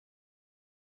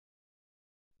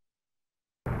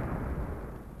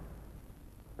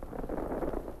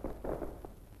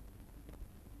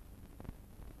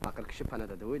faqir kishi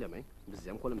panada deb o'ylamang. Biz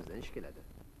ham qo'limizdan ish keladi.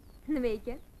 Nima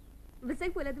ekan?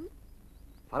 Bilsak bo'ladimi?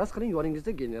 Faraz qiling,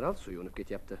 yoningizda general suyunib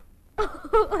ketyapti.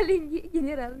 Oling,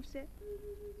 generalmish.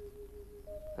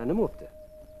 Nima bo'pti?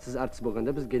 Siz artist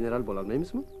bo'lganda biz general bo'la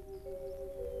olmaymizmi?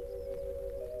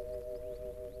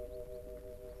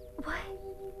 Voy.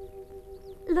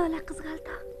 Lola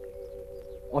qizg'aldoq.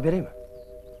 Olib beraymi?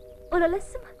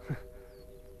 Olalasizmi?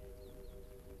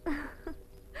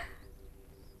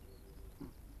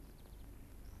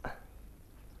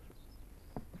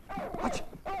 Qoch.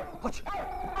 Qoch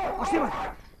deyman.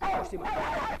 Qoch deyman.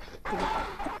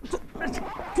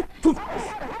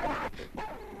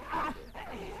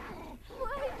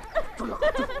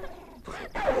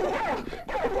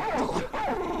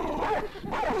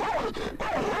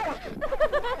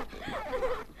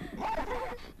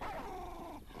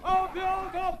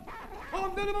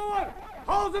 Nima var?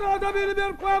 Hozir adamini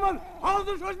berib qo'yaman.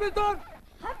 Hozir shoshmay tur.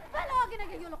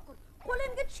 Happaloginaga yo'liqqin.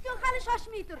 Qo'limga tushgan hali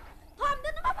shoshmay tur. Tomda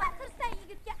nima baqirsan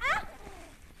yigitga, a?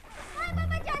 Voy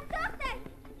bobojon, to'xtang.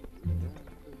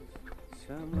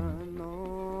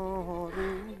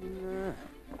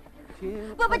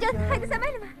 Bobojon, haydasa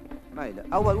maylimi? Mayli,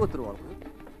 avval o'tirib ol.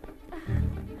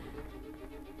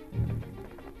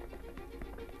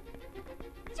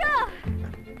 Jo!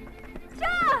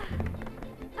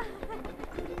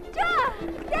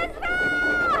 Tezroq!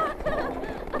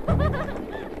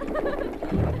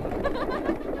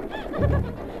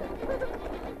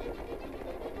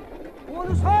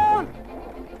 Polisxon!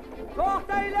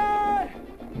 To'xtanglar!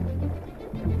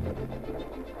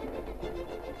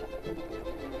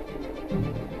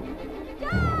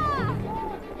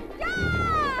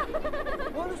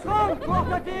 Polisxon,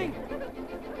 to'xtating!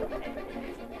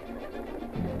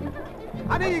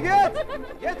 Qani yigit,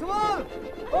 yetib ol.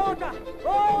 O'ta,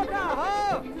 ha!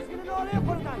 Tizginini oling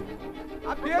qo'lidan.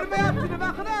 Bermayapti, nima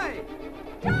qilay?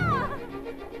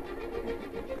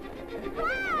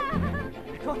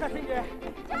 To'xtating.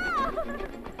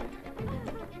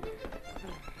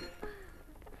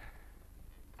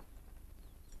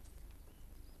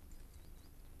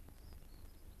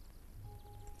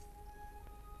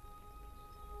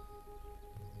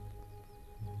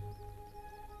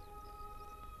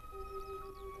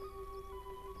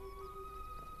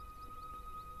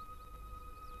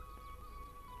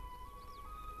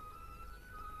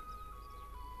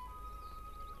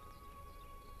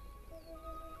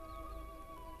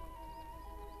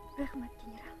 Rahmat,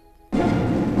 general.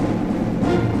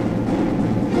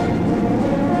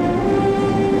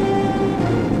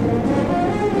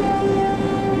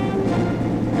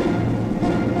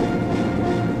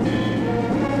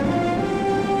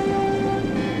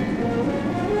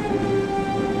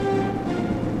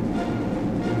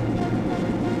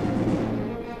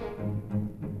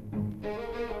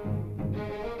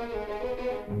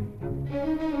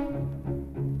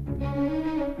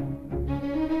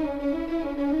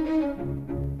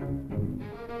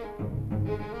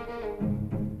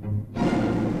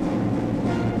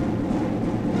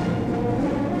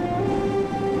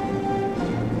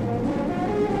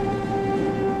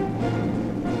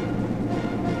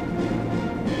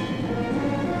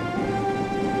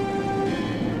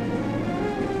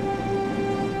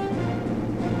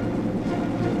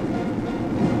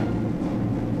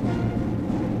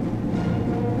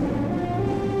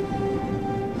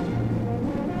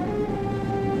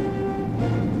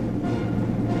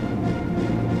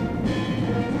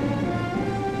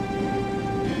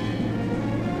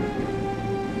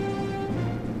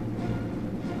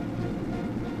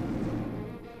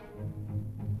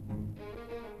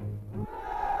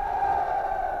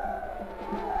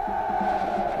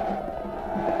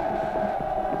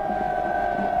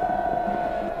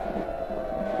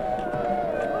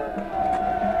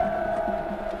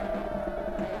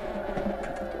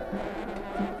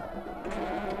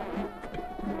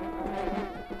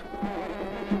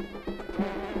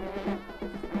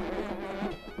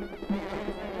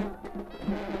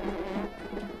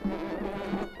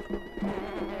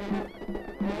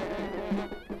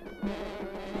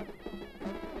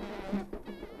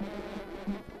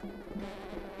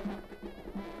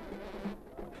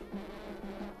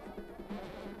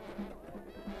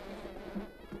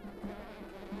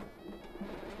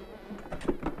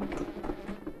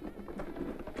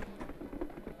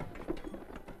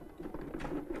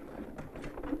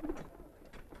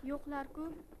 Yo'qlar-ku.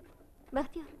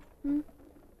 Baxtiyor.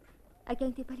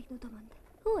 Akang tepalikni tomonda.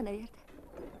 U ana yerda.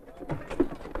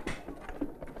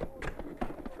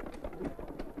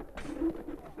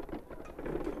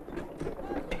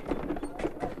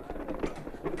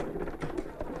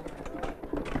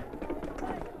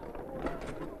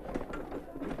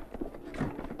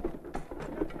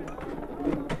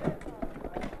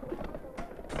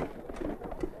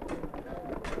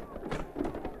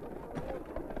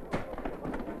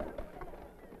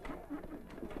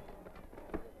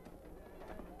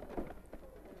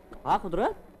 Ha,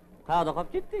 Qudrat? Qayerda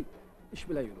qolib ketding? Ish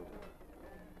bilan yuruvdim.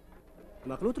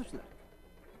 Nima qilib o'tiribsizlar?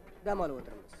 Dam olib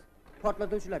o'tiramiz.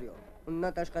 Portlatuvchilar yo'q.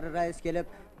 Undan tashqari rais kelib,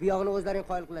 bu yog'ini o'zlaring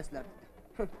qoyil qilasizlar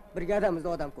dedi. Brigadamizda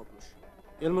odam ko'pmish.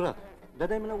 Elmurod,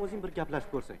 dadang bilan o'zing bir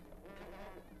gaplashib ko'rsang.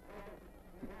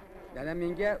 Dadam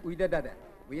menga uyda dada.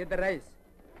 Bu yerda rais.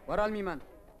 Bora olmayman.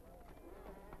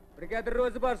 Brigadir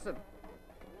o'zi borsin.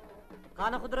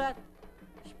 Qani Qudrat?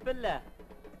 Shipilla.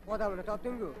 Odamni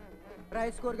topding-ku.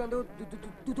 Rais ko'rganda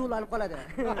dudulanib qoladi.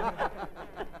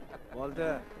 Bo'ldi.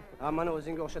 Hammani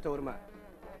o'zingga o'xshataverma.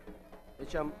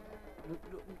 Hech ham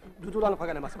dudulanib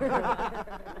qolgan emasman.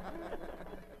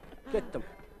 Ketdim.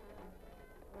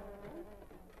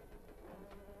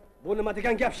 Bu nima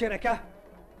degan gap, Sher aka?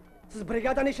 Siz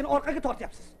brigadani ishini orqaga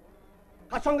tortyapsiz.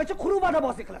 Qachongacha quruq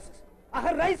va'dabozlik qilasiz?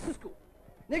 Axir raissizku.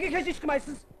 Nega hech ish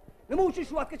qilmaysiz? Nima uchun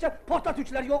shu vaqtgacha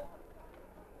portlatuvchilar yo'q?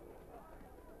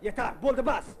 Yetar, bo'ldi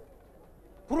bas.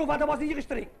 Quruq va'dabozni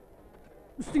yig'ishtiring.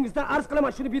 Ustingizdan arz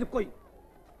qilaman, shuni bilib qo'ying.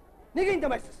 Nega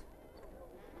indamaysiz?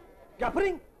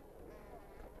 Gapiring.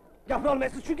 Gapira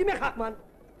olmaysiz chunki men haqman.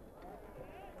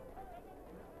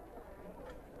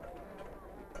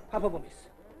 Xafa bo'lmaysiz.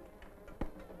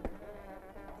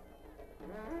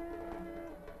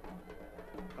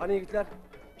 Qani yigitlar,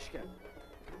 ishga.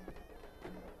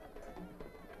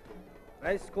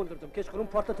 Rais ko'ndirdim, kechqurun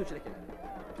portlatuvchilar keladi.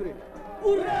 Turinglar.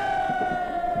 Ura!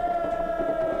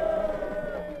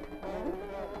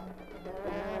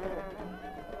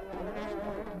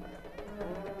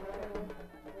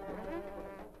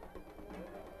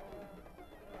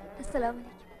 Assalomu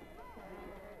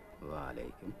alaykum. Va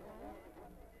alaykum.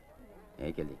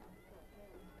 Nega kelding?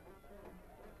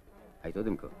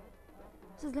 Aytdim-ku.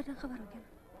 Sizlardan xabar olganman.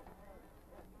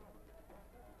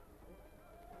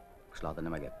 Qishloqda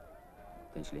nima gap?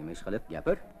 Tinchlikmi ish qilib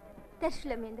gapir?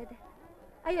 Tashvilamen dedi.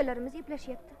 Ayollarimiz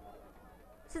eplashyapti.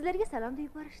 Sizlarga salom deb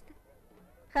yuborishdi.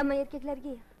 Hamma erkaklarga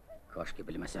ham. Koshki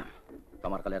bilmasam.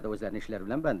 Tomorqalarda o'zlarining ishlari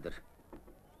bilan banddir.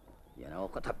 Yana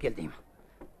ovqat olib keldingmi?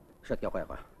 Shatga qo'ya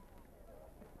qo'y.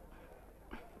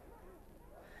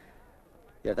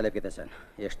 Ertalab ketasan.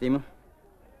 Eshitdingmi?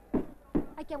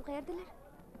 Akam qayerdalar?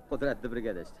 Qudratli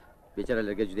brigadasi.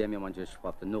 Bechoralarga juda ham yomon jo'shib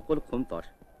qolibdi. Nuqul, qum tosh.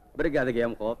 Brigadaga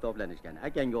ham qo'yib toplanishgan.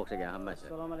 Akanga o'xshagan hammasi.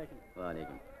 Assalomu alaykum. Va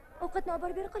alaykum. Ovqatni olib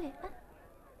borib bera qolay, ha?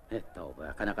 Tavba,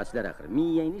 qanaqasilar axir?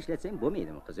 Miyangni ishlatsang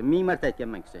bo'lmaydimi, qizim? 1000 marta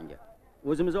aytganman-ku senga.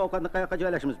 O'zimiz ovqatni qayoqqa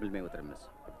joylashimiz bilmay o'tiribmiz.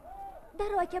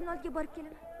 Darrov akamni oldiga borib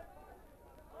kelaman.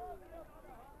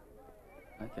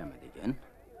 Akami degan?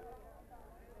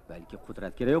 Balki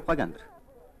Qudrat kerak yo'q qolgandir.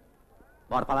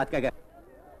 Bor palatkaga.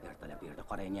 Ertalab bu yerda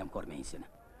qorayni ham ko'rmayin seni.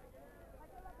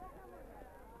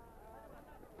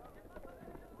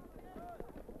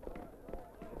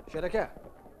 Sher aka.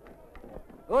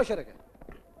 O Sher aka.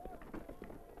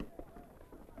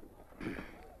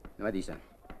 Nima deysan?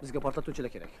 Bizga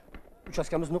portlatuvchilar kerak.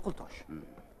 Uchastkamiz nuqul tosh.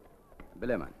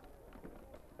 Bilaman.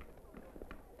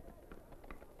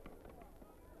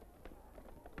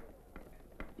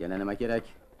 Yana nima kerak?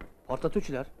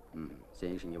 Portlatuvchilar.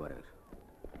 Sen ishingga boraver.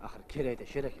 Axir kerak-da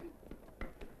Sher aka.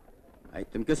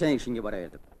 Aytdim-ku, sen ishingga boraver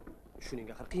deb.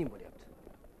 Shuning axir qiyin bo'lyapti.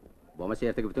 Bo'lmasa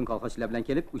ertaga butun kolxozchilar bilan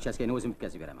kelib, uchastkani o'zim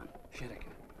bitkazib beraman. Sher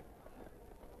aka.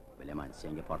 Bilaman,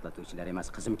 senga portlatuvchilar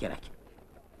emas, qizim kerak.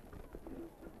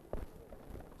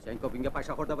 Sen ko'pinga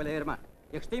pashaxo'rda bo'laverma.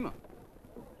 Eshitdingmi?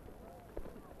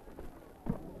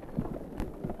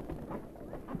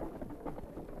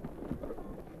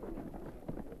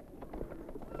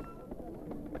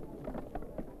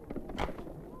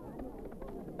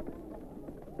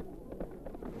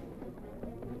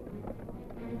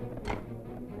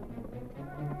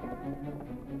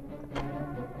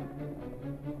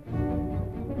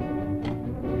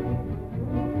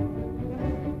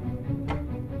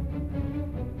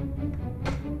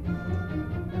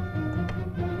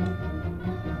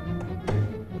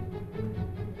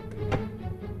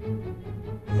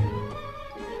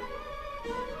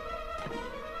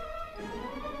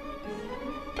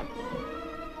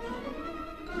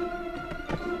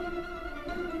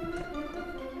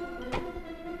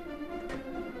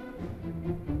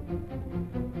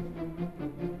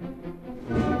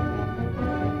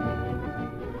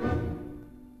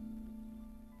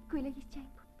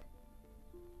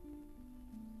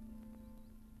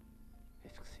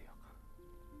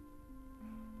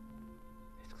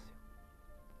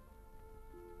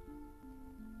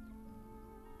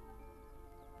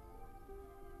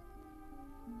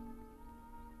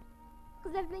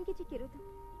 Qizlar bilan kecha keldim.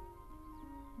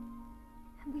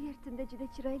 Bu yer tunda juda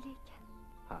chiroyli ekan.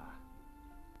 Ha.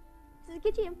 Sizni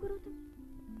kecha ham ko'rdim.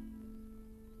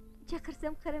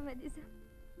 Chaqirsam qarama desam.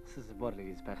 Sizni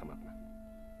borligingizni payqamabman.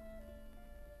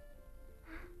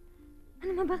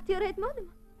 Nima Baxtiyor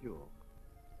aytmadimi? Yo'q.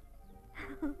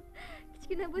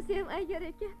 Kichkina bo'lsa ham ayyor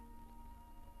ekan.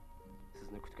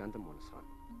 Sizni kutgandim, Mo'nisxon.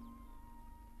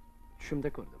 Tushimda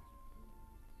ko'rdim.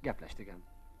 Gaplashdik ham.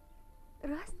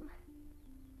 Rostmi?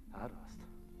 Ha, rost.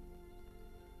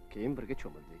 Keyin birga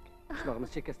cho'mildik.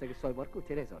 Qishlog'imiz chekkasidagi soy bor-ku,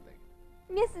 Terezordagi.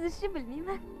 Men sizni shu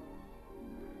bilmayman.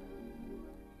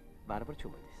 Baribir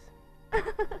cho'mildingiz.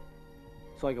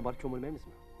 Soyga borib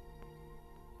cho'milmaymizmi?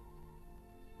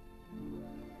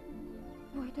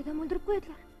 Voy, dadam o'ldirib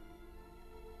qo'yadilar.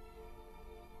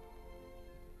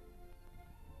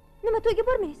 Nima, to'yga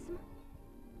bormaysizmi?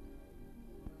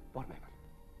 Bormayman.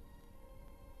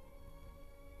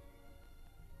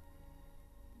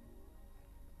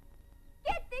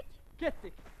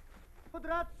 Ketdik.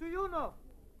 Qudrat Suyunov.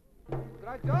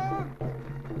 Qudratjon!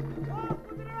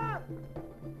 Qudrat!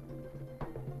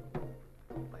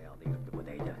 Qayoqda yuribdi bu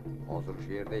deydi? Hozir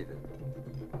shu yerda edi.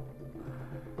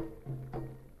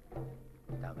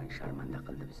 Tag'in sharmanda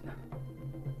qildi bizni.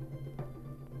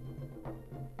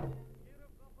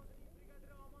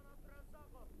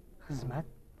 Xizmat?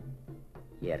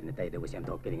 Yerni tayda bo'lsa ham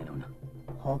topib kelgan uni.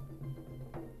 Xo'p.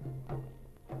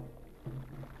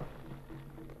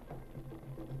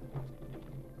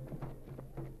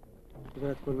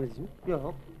 Qudrat ko'rmadingizmi?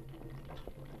 Yo'q.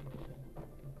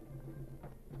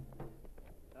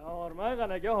 Hormang,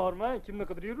 anaga hormang. Kimni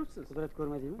qidirib yuribsiz? Qudrat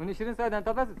ko'rmadingizmi? Uni shirin soydan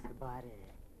topasiz. Bari.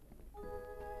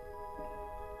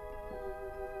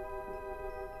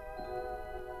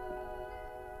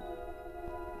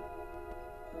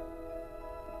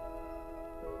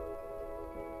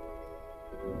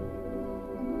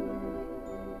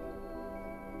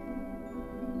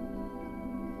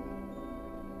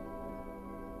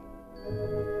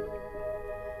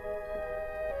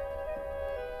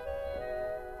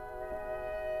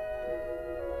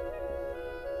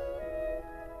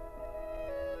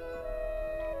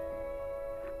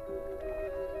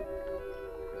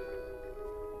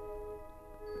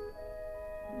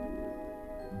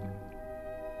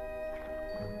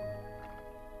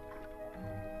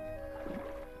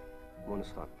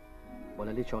 Mo'nisxon,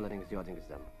 bolalik chog'laringiz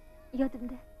yodingizdami?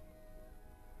 Yodimda.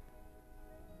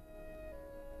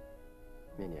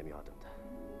 Meni ham yodimda.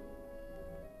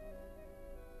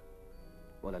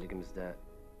 Bolaligimizda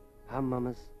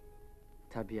hammamiz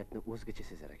tabiatni o'zgacha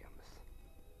sezar ekanmiz.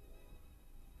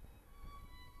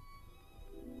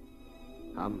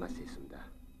 Hammasi esimda.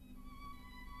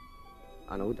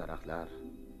 Ana u daraxtlar,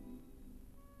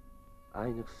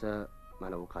 ayniqsa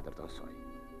mana u qadrdon soy.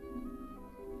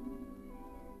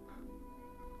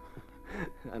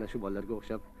 Ana shu bolalarga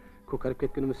o'xshab ko'karib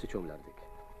ketgunimizcha cho'mlardik.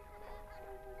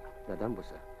 Dadam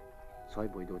bo'lsa soy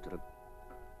bo'yida o'tirib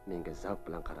menga zavq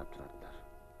bilan qarab turardilar.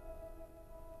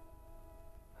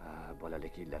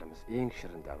 Bolalik yillarimiz eng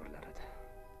shirin davrlar edi.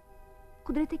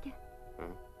 Qudrat aka.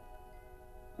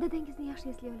 Dadangizni yaxshi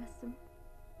eslay olasizmi?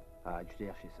 Ha, juda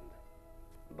yaxshi esimda.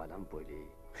 Baland bo'yli,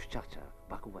 xushchaqchaq,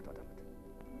 baquvvat odam edi.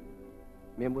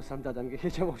 Men bo'lsam dadamga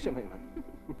hech ham o'xshamayman.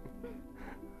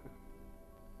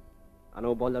 Ana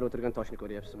u bolalar o'tirgan toshni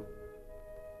ko'ryapsizmi?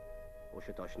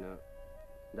 O'sha toshni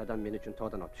dadam men uchun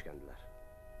tog'dan olib tushgandilar.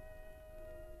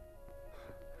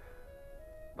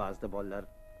 Ba'zida bolalar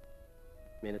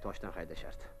meni toshdan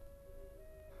haydashardi.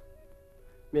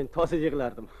 Men toza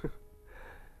yig'lardim.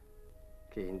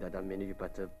 Keyin dadam meni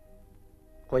yupatib,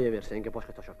 "Qo'yaver, senga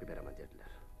boshqa tosh olib beraman"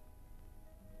 dedilar.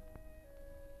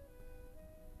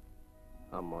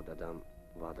 Ammo dadam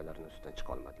va'dalarini ustidan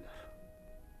chiqa olmadilar.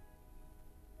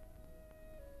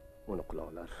 Uni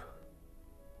quloqlar.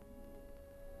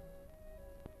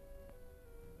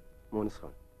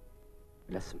 Mo'nisxon,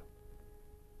 bilasizmi?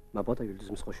 Mabodo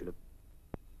yulduzimiz qo'shilib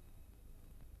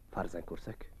farzand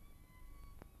ko'rsak,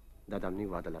 dadamning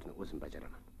va'dalarini o'zim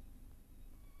bajaraman.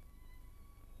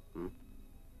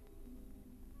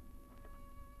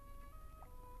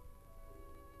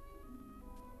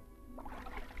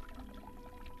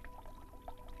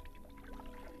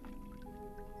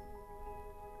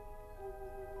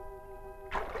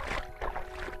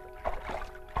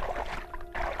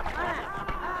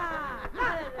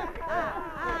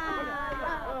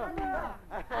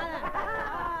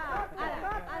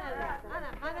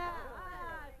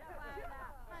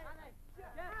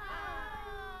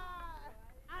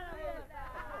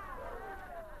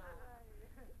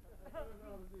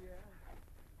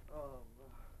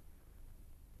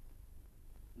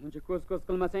 Muncha ko'z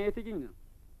qilmasang etigingni.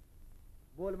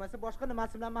 Bo'lmasa boshqa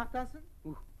nimasi bilan maqtansin?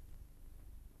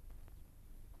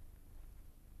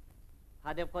 Ha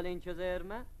deb qo'ling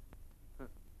cho'zayverma.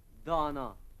 Dono.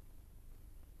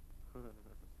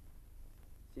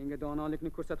 Senga donolikni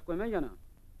ko'rsatib qo'ymagana.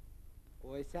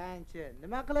 Qo'ysan-chi,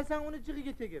 nima qilasan uni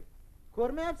jig'iga tegib?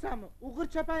 Ko'rmayapsanmi? O'g'ir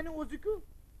chapayning o'zi-ku.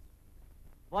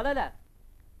 Bolalar,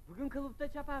 bugun klubda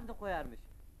chapamni qo'yarmish.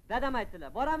 Dadam aytdilar.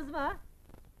 Boramizmi, ha?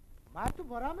 Martu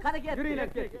boramiz. Qani ket. Yuringlar,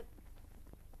 ket.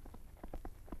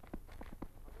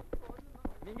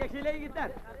 Menga keling yigitlar.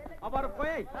 Olib borib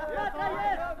qo'ying.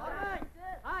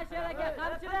 Ha, Sher aka,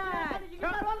 qamchilar.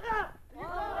 Yigitlar olg'a!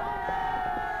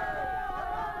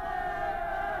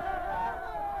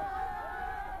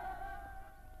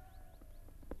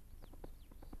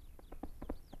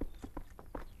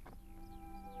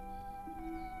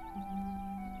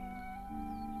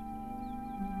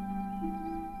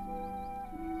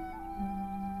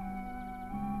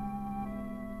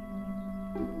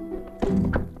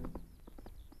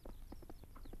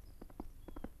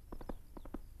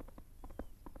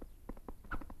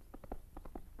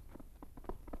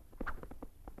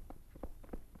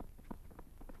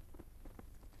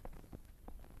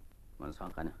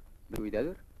 Manson qani?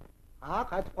 Uydadir? Ha,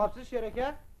 qaytib qopsiz Sher aka.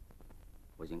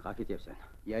 O'zing qayerga ketyapsan?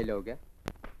 Yaylovga.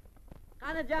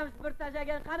 Qani James bir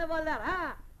tashagan qani bolalar, ha?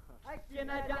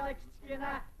 Kichkina joni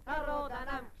kichkina, tarovdan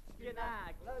ham kichkina.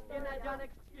 Kichkina joni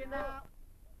kichkina.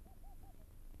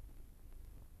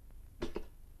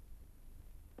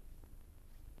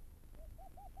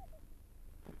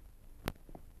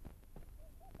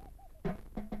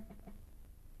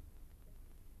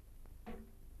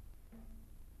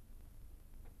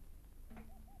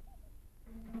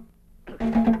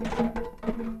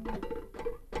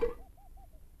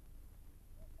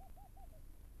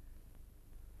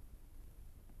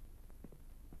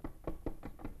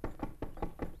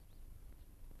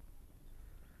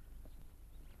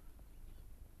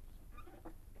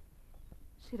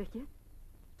 Sher aka,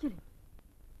 keling.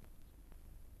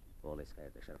 O'g'lingiz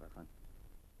qayerda, Sharfatxon?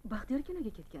 Baxtiyor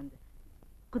kinoga ketgandi.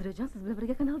 Qudrajon siz bilan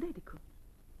birga kanalda edik-ku.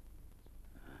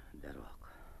 Darvoq.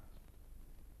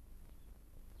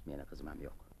 Meni qizim ham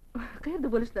yo'q.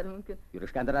 Qayerda bo'lishlari mumkin?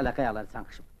 Yurishgandir allaqayaqlar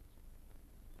sanqishib.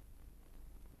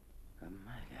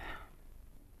 Mayli.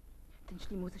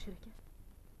 Tinchlikmi o'zi, Sher aka?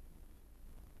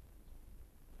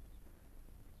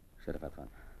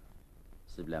 Sharfatxon,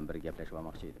 siz bilan bir gaplashib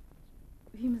olmoqchi edim.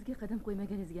 Uyimizga qadam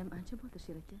qo'ymaganingizga ham ancha bo'ldi,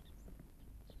 Sher aka.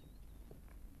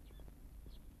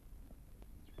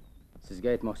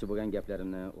 Sizga aytmoqchi bo'lgan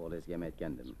gaplarimni o'g'lingizga ham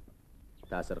aytgandim.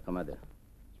 Ta'sir qilmadi.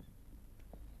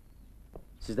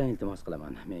 Sizdan iltimos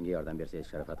qilaman, menga yordam bersangiz,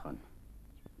 Sharfatxon.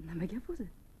 Nima gap o'zi?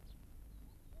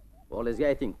 O'g'lingizga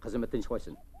ayting, qizimni tinch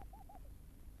qo'ysin.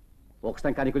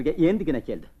 O'qishdan kanikulga endigina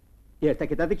keldi.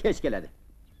 Erta ketadi, kech keladi.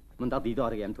 Bunda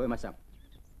diydoriga ham to'ymasam.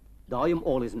 Doim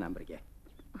o'g'lingiz bilan birga.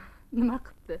 Nima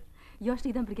qilibdi?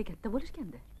 Yoshlikdan birga katta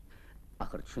bo'lishganda.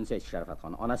 Axir tushunsangiz,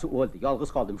 Sharfatxon, onasi o'ldi,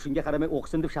 yolg'iz qoldim. Shunga qaramay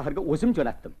o'qisin deb shaharga o'zim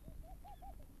jo'natdim.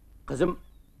 Qizim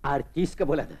artistka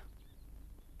bo'ladi.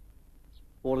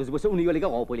 O'g'lingiz bo'lsa uni yo'liga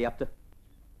g'ov bo'lyapti.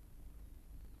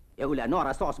 Ularning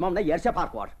orasida osmon bilan yercha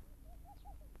farq bor.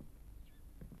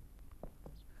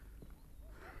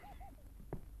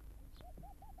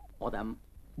 Odam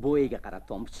bo'yiga qarab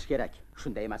tom bichish kerak.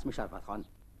 Shunday emasmi, Sharfatxon?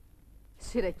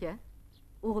 Sher aka,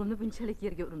 o'g'limni bunchalik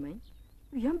yerga urmang.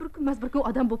 U ham bir kunmas bir kun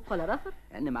odam bo'lib qolar axir.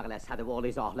 Nima qilasiz, hadeb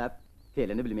o'g'lingizni oxlab,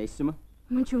 fe'lini bilmaysizmi?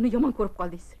 Muncha uni yomon ko'rib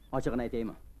qoldingiz. Ochig'ini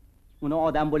aytaymi? Uni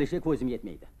odam bo'lishiga ko'zim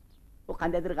yetmaydi. U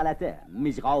qandaydir g'alati,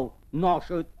 mijg'ov,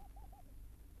 noshud.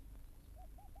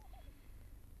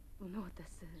 Uni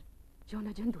otasi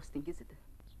jonajon do'stingiz edi.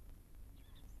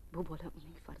 Bu bola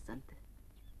uning farzandi.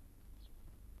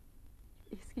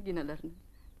 Eskiginalarni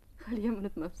hali ham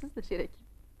unutmabsiz-da, Sher aka.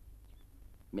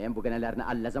 Men bu ginalarni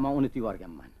allazamon unutib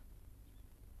yuborganman.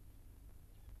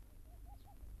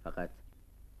 Faqat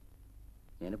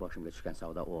meni boshimga tushgan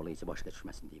savdo o'g'lingiz boshiga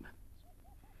tushmasin deyman.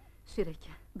 Sher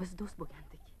aka, biz do'st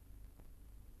bo'lgandik.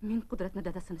 Men Qudratni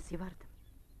dadasini sevardim.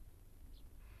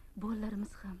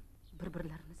 Bolalarimiz ham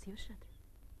bir-birlarini sevishadi.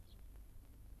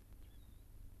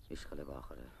 Ish qilib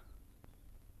oxiri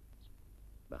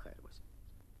baxayr bo'lsin.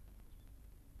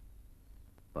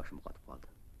 Boshim qotib qoldi.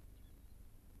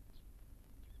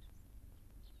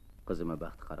 Qizimni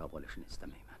baxti qaro bo'lishini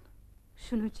istamayman.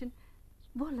 Shuning uchun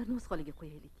bolalarni o'z holiga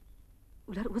qo'yaylik.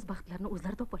 Ular o'z baxtlarini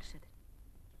o'zlari topib olishadi.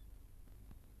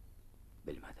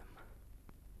 Bilmadim.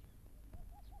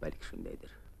 Balki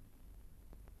shundaydir.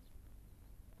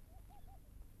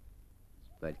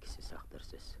 Balki siz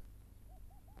haqdirsiz.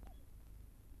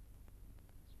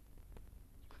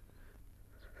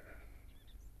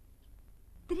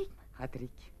 Tirikmi? Ha,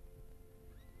 tirik.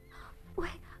 Voy,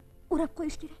 o'rab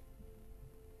qo'yish kerak.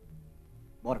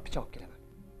 Borib pichoq kelaman.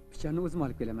 Pichoqni o'zim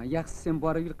olib kelaman. Yaxshisi sen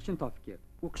borib yilqichini topib kel.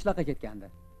 U qishloqqa ketgandi.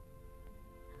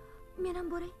 Men ham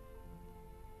boray.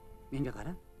 Menga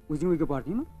qara. O'zing uyga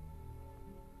bordingmi?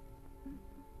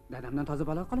 Dadamdan toza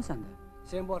balo qolasan-da.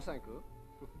 Sen borsan-ku.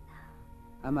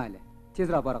 Ha mayli,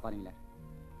 tezroq bora qolinglar.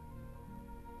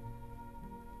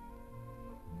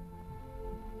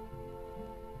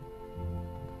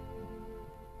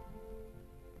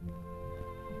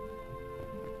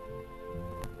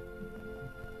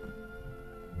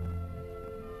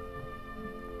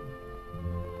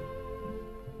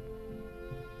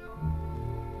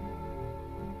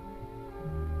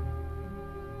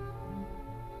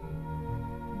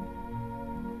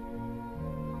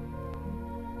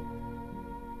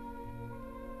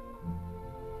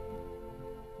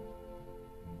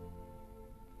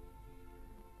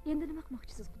 Endi nima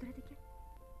qilmoqchisiz, Qudrat aka?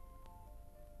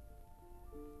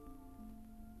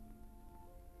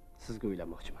 Sizga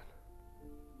uylanmoqchiman.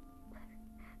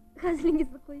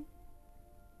 Hazlingizni qo'ying.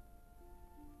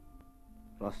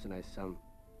 Rostini aytsam,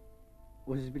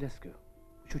 o'zingiz bilasiz-ku,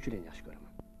 uchuvchilarni yaxshi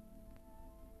ko'raman.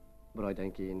 Bir oydan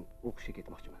keyin o'qishga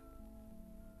ketmoqchiman.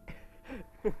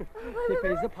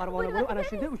 Tepangizda parvona bo'lib, ana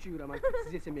shunday uchib yuraman.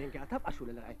 Siz esa menga atab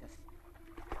ashulalar aytasiz.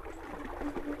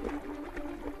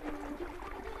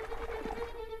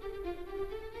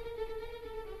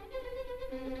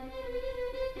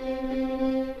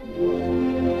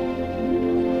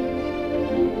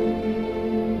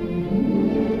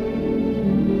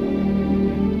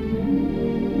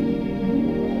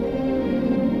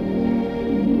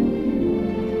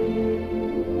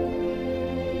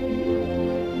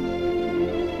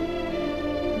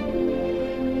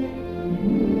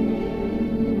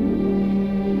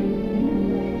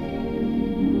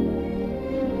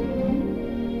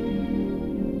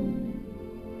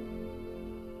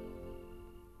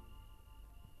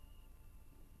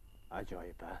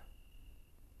 Ajoyib, ha?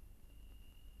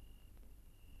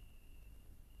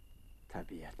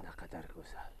 Tabiat naqadar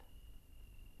go'zal.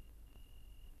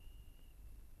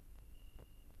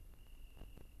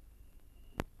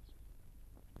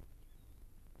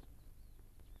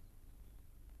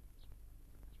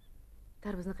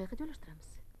 Tarvuzni qayerga joylashtiramiz?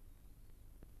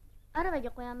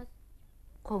 Aravaga qo'yamiz.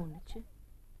 Qovunni-chi?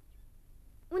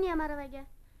 Uni ham aravaga.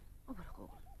 Obora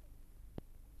o'g'lim.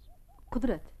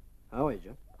 Qudrat. Ha,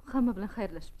 oyijon. Hamma bilan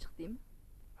xayrlashib chiqdingmi?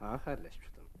 Ha, xayrlashib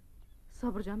chiqdim.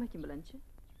 Sobirjon akim bilan-chi?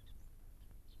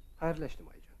 Xayrlashdim,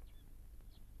 oyijon.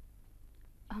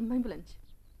 Ammang bilan-chi?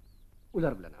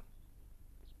 Ular bilan ham.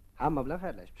 Hamma bilan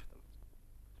xayrlashib chiqdim.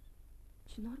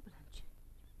 Chinor bilan-chi?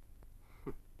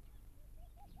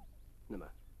 Nima?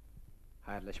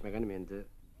 Xayrlashmaganim endi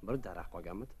bir daraxt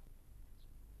qolganmidi?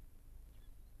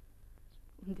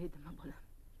 Unday dema bolam.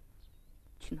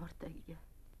 Chinor tagiga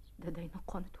dadangning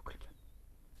qoni to'kilgan.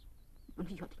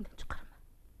 Buni yodingdan chiqarma.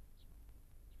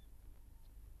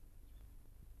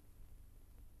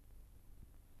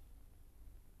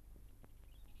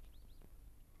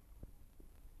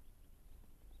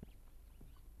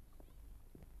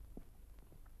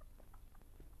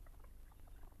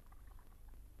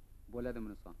 Bo'ladi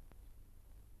bunisi.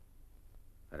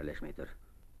 Aralashmay tur.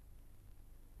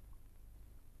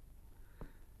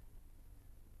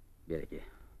 Ber aka.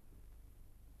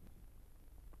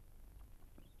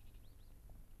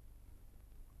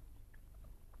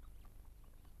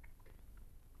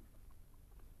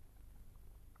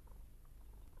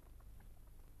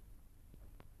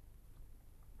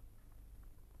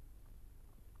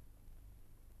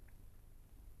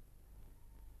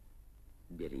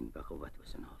 Bering baquvvat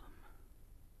bo'lsin o'g'lim.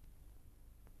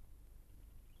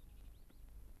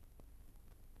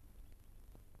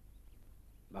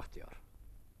 Baxtiyor.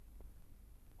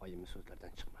 Oyimning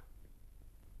so'zlaridan chiqma.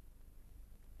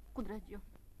 Qudratjon.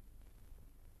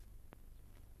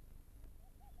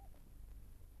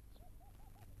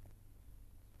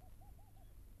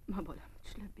 Ma bolam,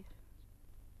 tishlab ber.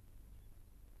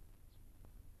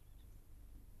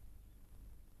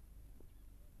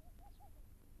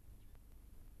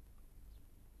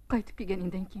 Qaytib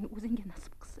kelganingdan keyin o'zingga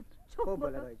nasib qilsin. Xo'p,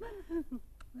 bo'ladi oyijon.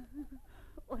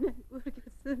 Onang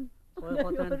o'rgilsin. Qo'y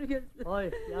xotin. Qo'y,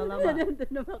 yalama. Endi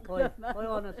nima qilaman? Qo'y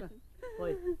onasi.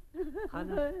 Qo'y.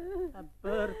 Qani.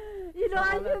 Bir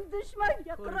Ilohim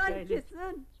dushmanga Qur'on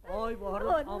kelsin. oy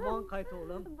borib omon qayt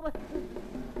o'g'lim.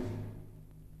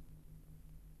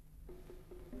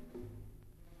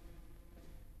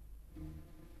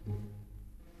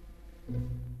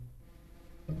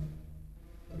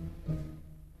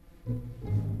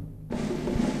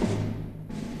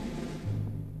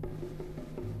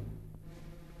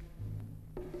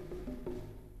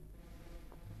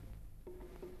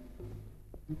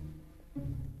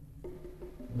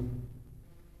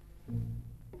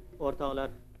 O'rtoqlar,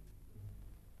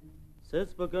 siz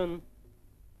bugun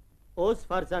o'z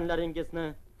farzandlaringizni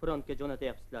frontga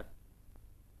jo'natyapsizlar.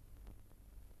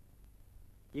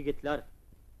 Yigitlar,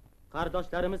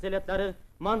 qardoshlarimiz elatlari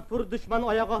manfur dushman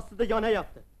oyog'i ostida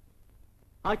yonayapti.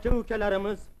 Aka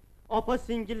ukalarimiz, opa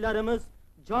singillarimiz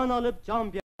jon olib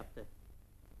jon beryapti.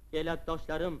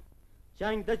 Elatdoshlarim,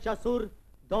 jangda jasur,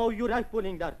 dov yurak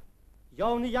bo'linglar.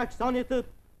 Yovni yakson etib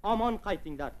omon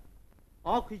qaytinglar.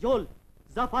 Oq yo'l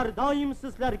zafar doim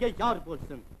sizlarga yor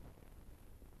bo'lsin.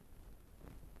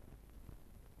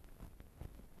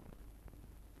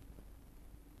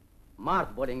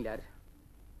 Mard bo'linglar.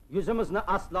 Yuzimizni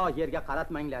aslo yerga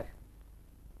qaratmanglar.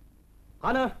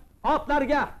 Qani,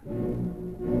 otlarga!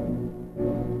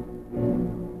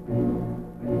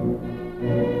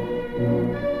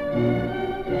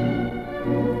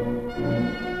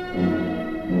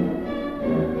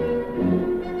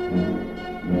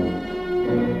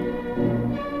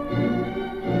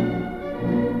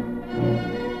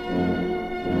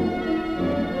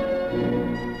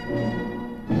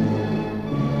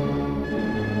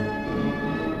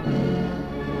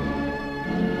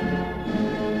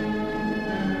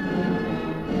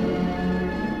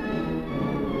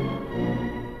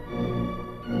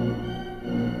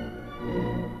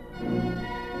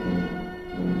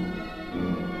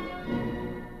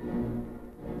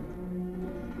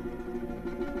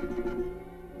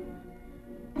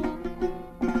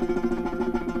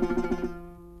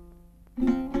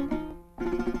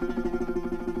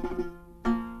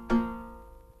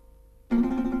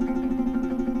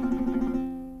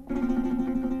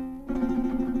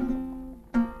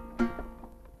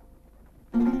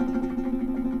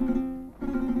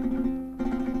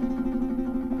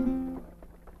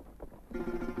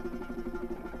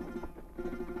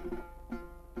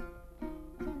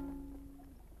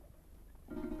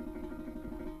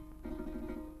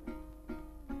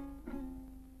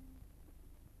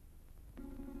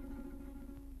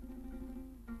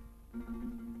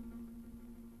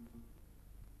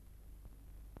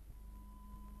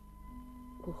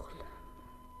 O'g'lim,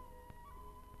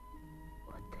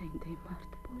 otangday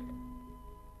mard bo'l.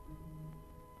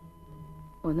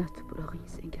 Ona tuprog'ing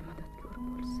senga madadkor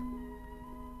bo'lsin.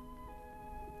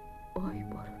 Oy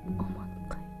borib omon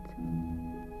qayt.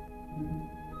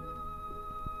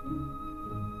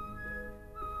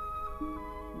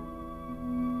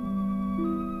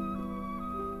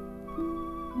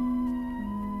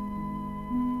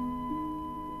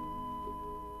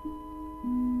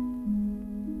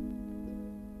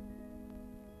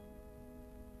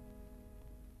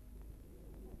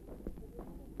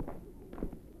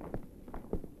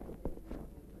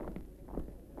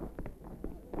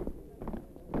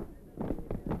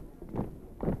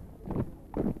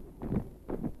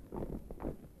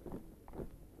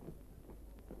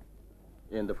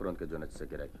 Endi frontga jo'natsa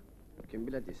kerak. Kim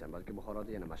biladi deysan, balki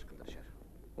Buxoroda yana mashq qildirishar.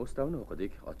 Ustavni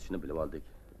o'qidik, otishni bilib oldik.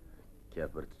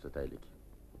 Kep bir tutataylik.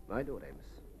 Mayli o'raymiz.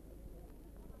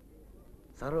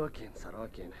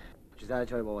 Sarokin. Juda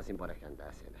ajoyib ovozing bor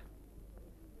ekanda seni.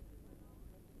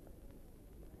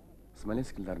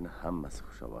 Smolensklarning hammasi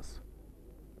xushovoz.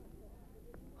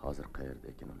 Hozir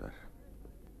qayerda ekan ular?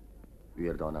 Bu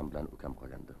yerda onam bilan ukam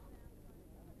qolgandi.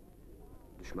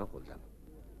 Dushman qo'ldami?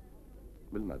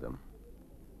 Bilmadim.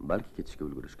 Balki ketishga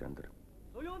ulgurishgandir.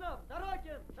 So'yunov,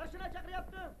 Sarokin, starshina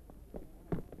chaqiryapti.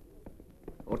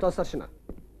 O'rta starshina.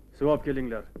 Suv olib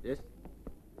kelinglar. Yes.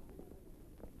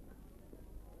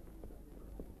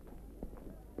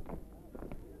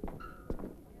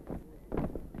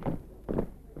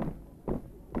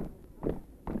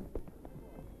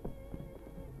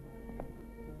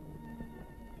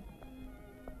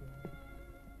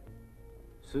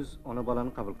 Siz ona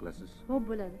bolani qabul qilasiz. Xo'p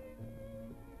bo'ladi.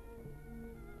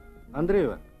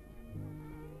 Andreyeva.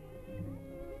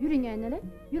 Yuring aynalab,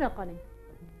 yura qoling.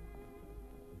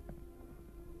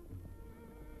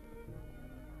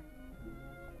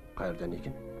 Qayerdan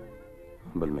ekan?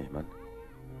 Bilmayman.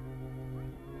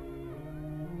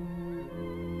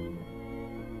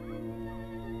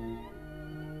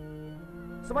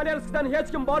 Smolenskdan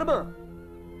hech kim bormi?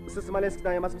 Siz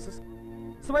Smolenskdan emasmisiz?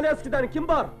 Smolenskdan kim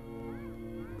bor?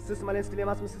 Siz Smolenskdan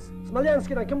emasmisiz?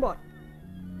 Smolenskdan kim bor?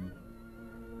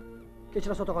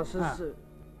 Kechira Sotoqon, siz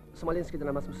Smolenskdan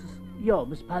emasmisiz? Yo'q,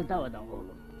 biz Poltavadan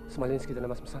o'g'lim. Smolenskdan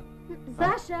emasmisan?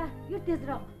 Zasha, yur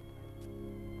tezroq.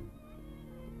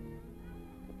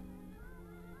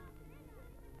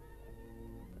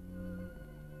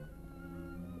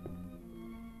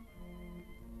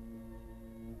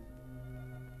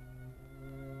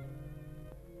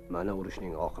 Mana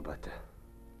urushning oqibati.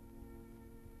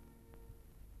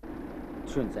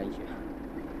 Tushunsang-chi.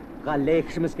 G'alla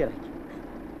ekishimiz kerak.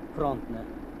 Frontni,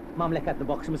 mamlakatni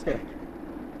boqishimiz kerak.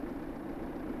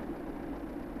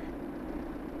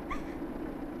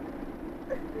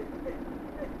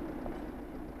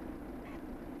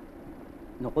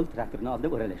 Nuqul traktorni oldida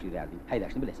o'ralash yurarding.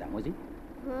 Haydashni bilasanmi o'zing?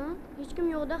 Ha, hech kim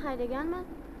yo'qda haydaganman.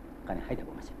 Qani hayda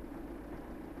bo'lmasa.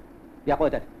 Bu yoqqa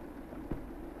o'tadi.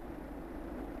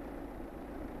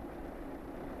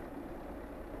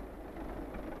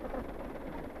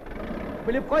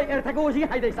 Bilib qo'y, ertaga o'zing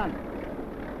haydaysan.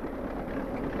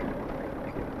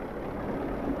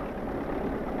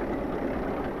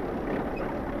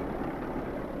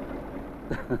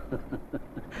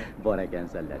 Bor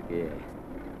ekansanlarki.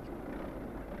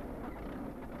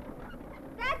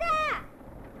 Dada!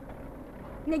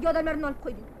 Nega odamlarni olib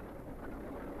qo'yding?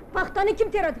 Paxtani kim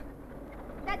teradi?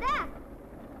 Dada!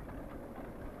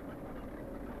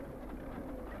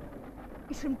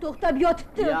 Ishim to'xtab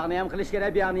yotibdi. Bu yoqni ham qilish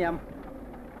kerak, bu yoqni ham.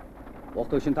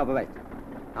 O'qituvchini topib ayt.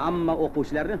 Hamma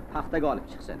o'quvchilarni paxtaga olib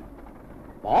chiqsin.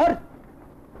 Bor!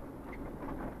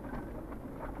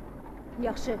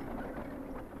 Yaxshi.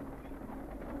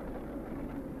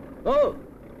 O!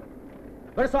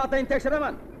 Bir soatdan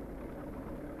tekshiraman.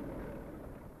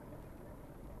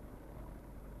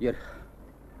 Yur.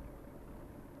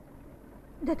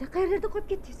 Dada, qayerlarda qolib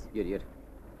ketdingiz? Yur.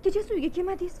 Kechasi uyga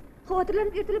kelmadingiz.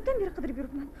 Xavotirlanib ertalabdan beri qidirib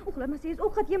yuribman. Uxlamasangiz,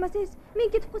 ovqat yemasangiz, men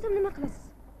ketib qolsam nima qilasiz?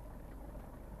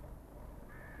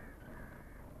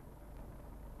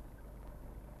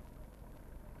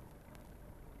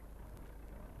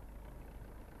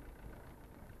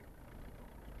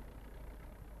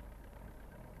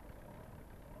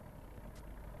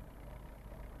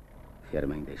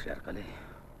 Fermangda ishlar qalay?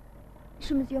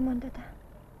 Ishimiz yomon, dada.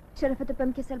 Sharafat opam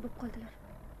kasal bo'lib qoldilar.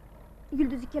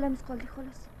 Yulduz ikkalamiz qoldik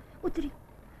xolos. O'tiring.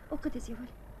 Ovqat yeb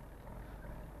oling.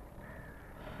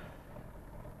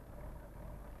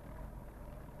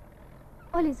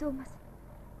 Oling, so'mas.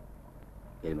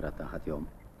 Elmuratdan xat yo'qmi?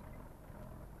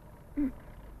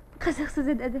 Qiziqsiz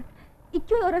dada.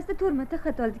 2 oy orasida 4 marta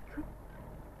xat oldik-ku.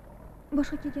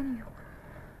 Boshqa kelgani yo'q.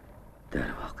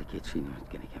 Darvoqqa ketishingni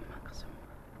unutgan ekanman, qizim.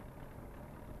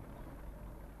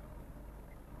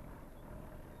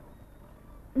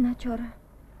 Nachora.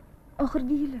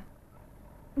 Oxirgi yili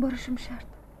borishim shart.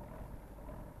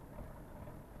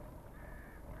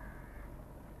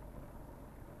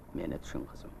 Meni tushun,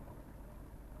 qizim.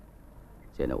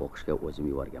 Seni o'qishga o'zim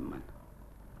yuborganman.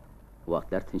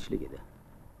 Vaqtlar tinchlik edi.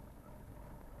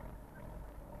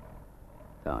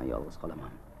 Tan yolg'iz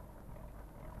qolaman.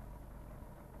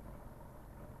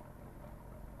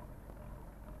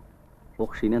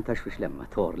 O'qishingdan tashvishlanma,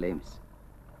 to'g'rilaymiz.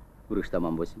 Urush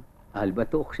tamom bo'lsin.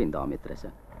 Albatta o'qishingni davom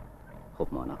ettirasan.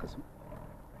 Xo'pmi, ona qizim?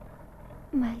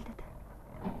 Mayli, dada.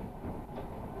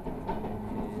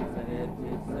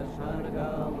 Вертится шар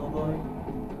головой,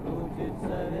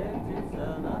 крутится, вертится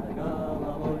над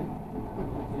головой,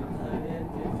 крутится,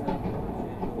 вертится,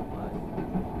 хочет упасть,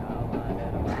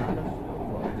 кавалер барышню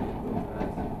хочет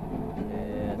украсть.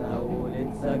 Где-то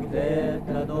улица,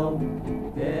 где-то дом,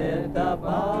 где-то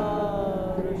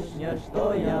барышня,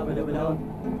 что я влюблен,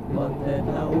 вот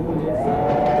эта улица.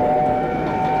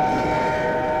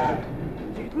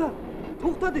 Yigitlar,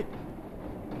 to'xtadik.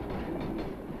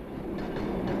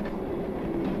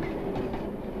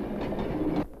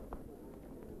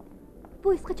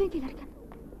 Poyezd qachon kelar ekan?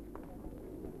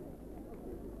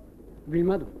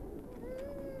 Bilmadim.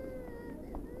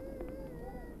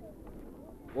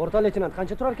 O'rta leytenant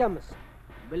qancha turar ekanmiz?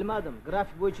 Bilmadim,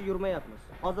 grafik bo'yicha yurmayapmiz.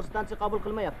 Hozir stansiya qabul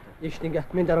qilmayapti. Eshitingga,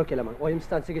 men darrov kelaman. Oyim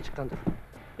stansiyaga chiqqandir.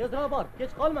 Tezroq bor,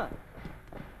 kech qolma.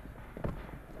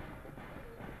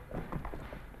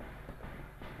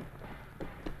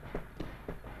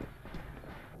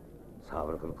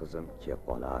 Sabr qil qizim, kelib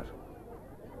qolar.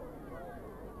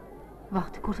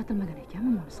 Vaqti ko'rsatilmagan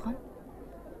ekanmi, Mo'nisxon?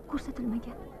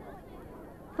 Ko'rsatilmagan.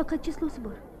 Faqat chislosi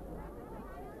bor.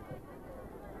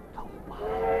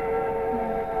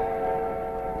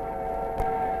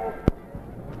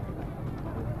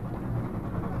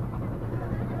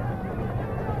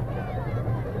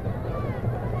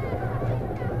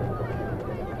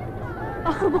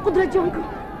 Axir bu Qudratjon-ku.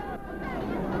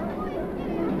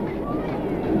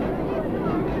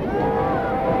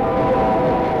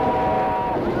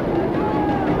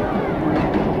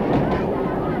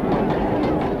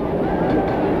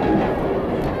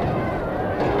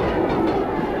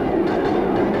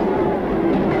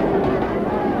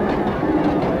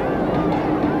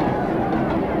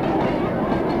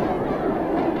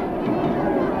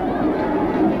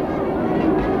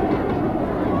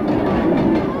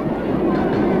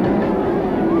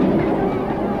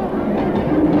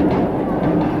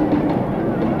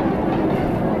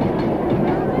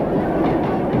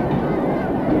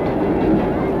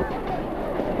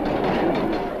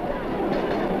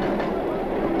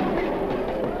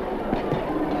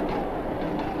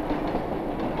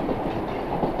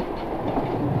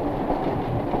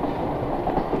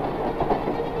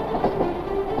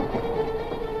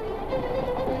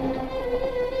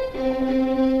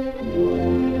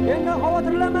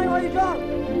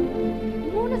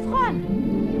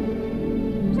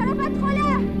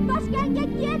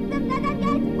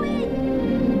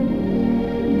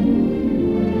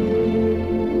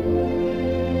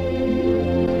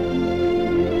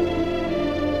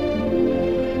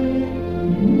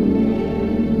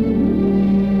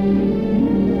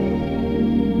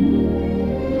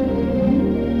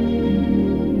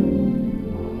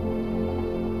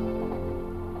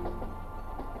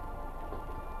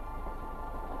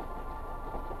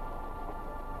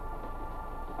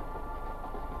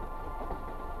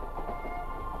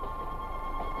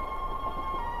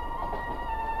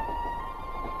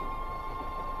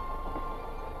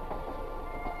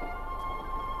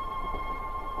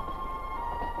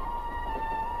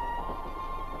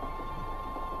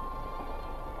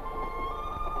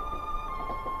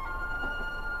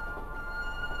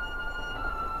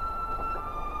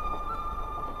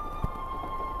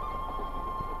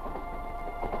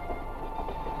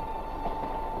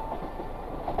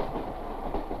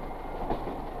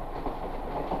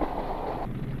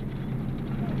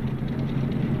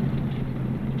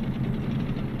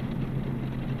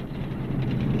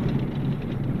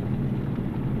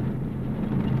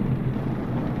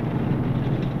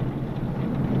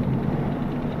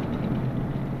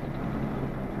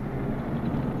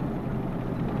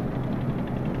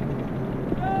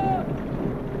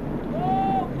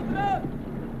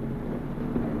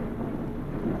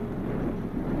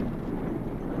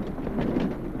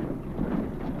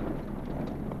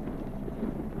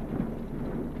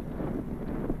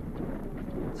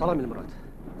 Salom Ilmurod.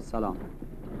 Salom.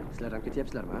 Sizlar ham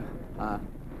ketyapsizlarmi? Ha.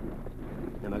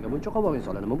 Nimaga buncha qovog'ingiz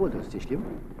sola? Nima bo'ldi? Tinchlikmi?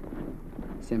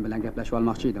 Sen bilan gaplashib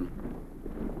olmoqchi edim.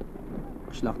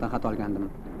 Qishloqdan xat olgandim.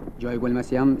 Joy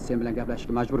bo'lmasa ham sen bilan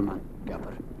gaplashishga majburman.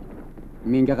 Gapir.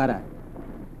 Menga qara.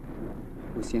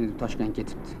 U seni Toshkentga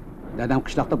ketibdi. Dadam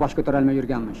qishloqda bosh ko'tara olmay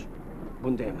yurganmish.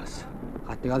 Bunday emas.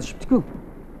 Xatda yozishibdi-ku.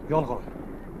 Yolg'on.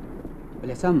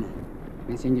 Bilasanmi?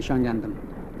 Men senga ishongandim.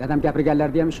 Dadam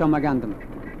gapirganlarga ham ishonmagandim.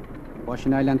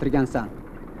 Boshini aylantirgansan.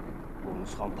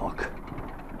 Bunisi ham pok.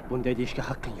 Bunday deyishga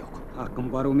haqqing yo'q. Haqqim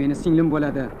bor, u meni singlim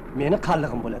bo'ladi. Meni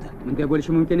qallig'im bo'ladi. Bunday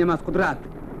bo'lishi mumkin emas, Qudrat.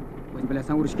 O'zing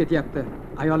bilasan, urush ketyapti.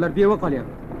 Ayollar beva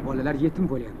qolyapti. Bolalar yetim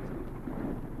bo'lyapti.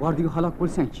 Bordiga halok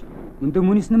bo'lsang-chi, unda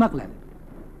Munis nima qiladi?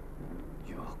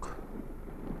 Yo'q.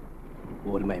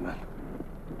 O'lmayman.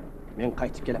 Men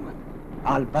qaytib kelaman.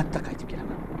 Albatta qaytib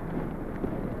kelaman.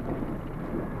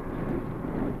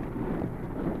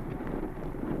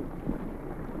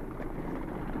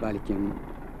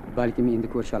 Balkim endi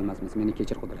ko'risha olmasmiz. Meni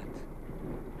kechir, Qudrat.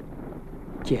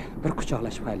 Ke, bir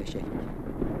quchoqlashib xayrlashaylik.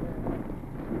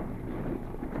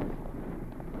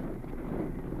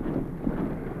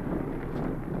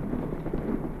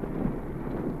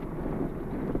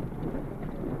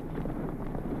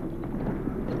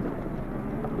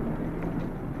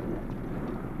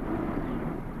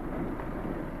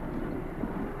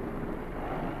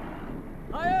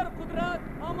 Xayr, Qudrat,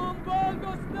 omon bo'l,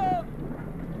 do'stim.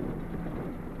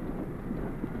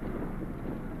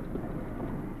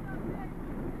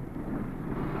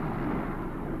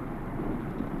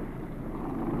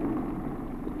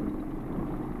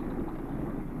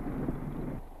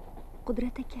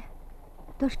 Qudrat aka,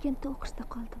 Toshkentda o'qishda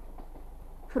qoldim.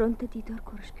 Frontda diydor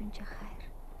ko'rishguncha xayr.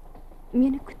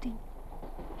 Meni kuting.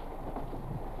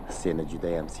 Seni juda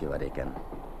ham sevar ekan.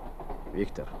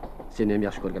 Viktor, seni ham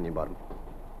yaxshi ko'rganing bormi?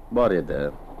 Bor edi.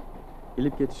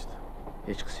 Ilib ketishdi.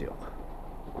 Hech qisi yo'q.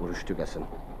 Urush tugasin.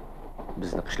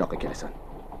 Bizni qishloqqa kelasan.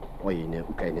 Oyingni,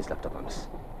 ukangni izlab topamiz.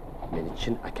 Meni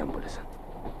chin akam bo'lasan.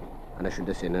 Ana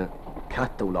shunda seni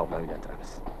katta uloq bilan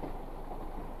uylantiramiz.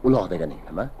 Uloq deganing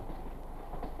nima?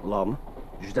 Uloqmi?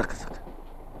 Juda qiziq.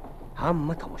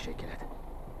 Hamma tomoshaga keladi.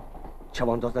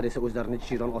 Chavandozlar esa o'zlarini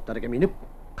chiron otlariga minib,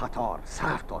 qator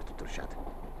saf tortib turishadi.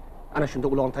 Ana shunda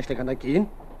uloqni tashlagandan keyin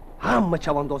hamma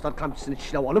chavandozlar qamchisini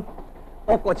tishlab olib,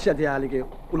 o'qotishadi haligi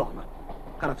uloqni.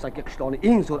 Qarabsanki, qishloqning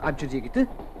eng zo'r abjir yigiti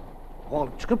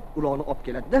g'olib chiqib, uloqni olib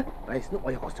keladi-da, raisni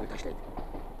oyoq ostiga tashlaydi.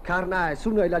 Karnay,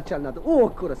 surnaylar chalinadi. O,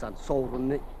 ko'rasan,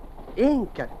 sovrinni eng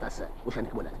kattasi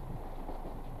o'shaniki bo'ladi.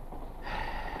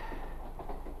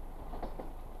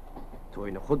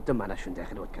 To'yni xuddi mana shunday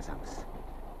qilib o'tkazamiz.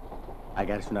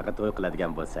 Agar shunaqa to'y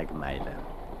qiladigan bo'lsak, mayli.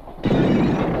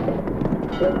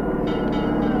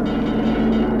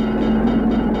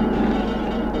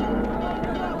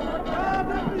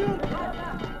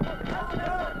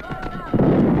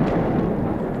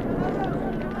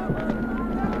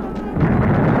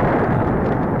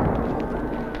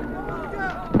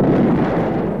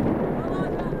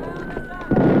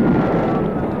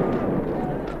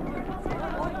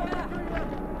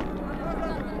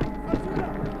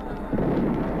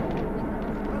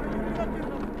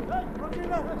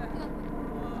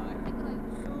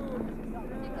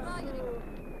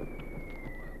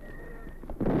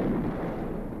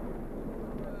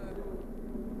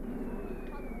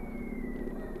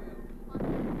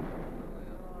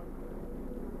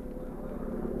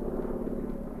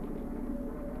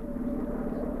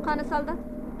 Qani soldat?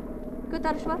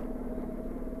 Ko'tarish bor.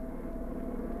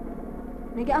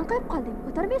 Nega anqayib qolding?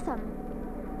 Ko'tarmaysanmi?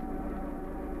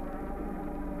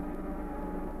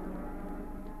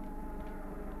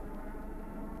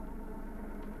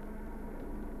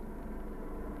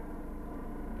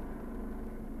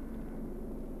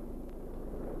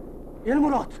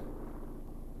 Elmurod.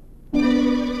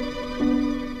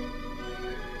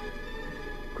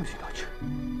 Ko'zingni och.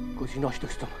 Ko'zingni och,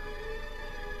 do'stim.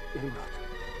 Elmurod.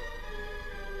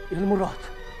 Elmurod.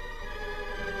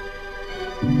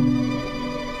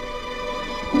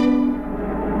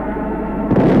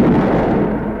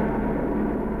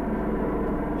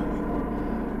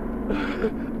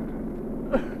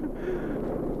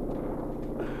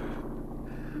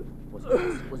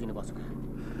 O'zingni bos.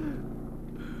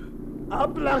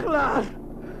 Ablaqlar,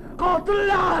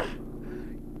 qotillar,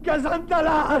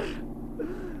 gazandalar.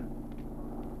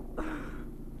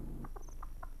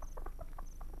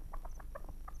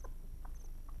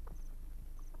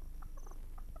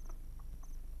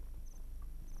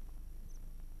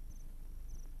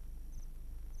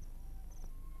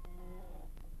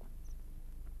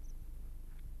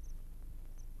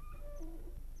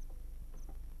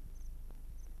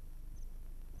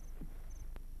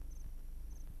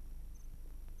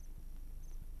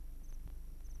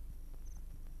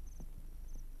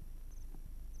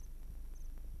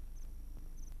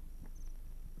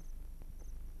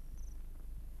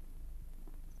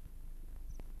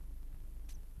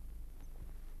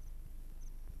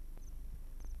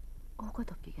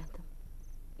 ovqat olib kelgandim.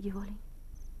 Yeb oling.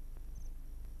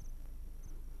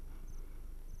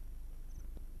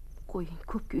 Qo'ying,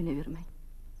 ko'p kuyunavermang.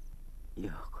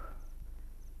 Yo'q.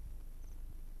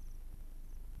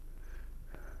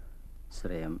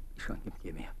 Sirayam ishongim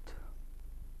kelmayapti.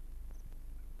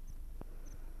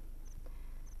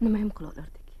 Nima ham qila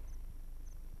olardik?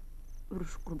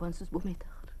 Urush qurbonsiz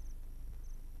bo'lmaydi axir.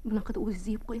 Bunaqada o'zingiz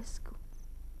yeb qo'yasiz-ku.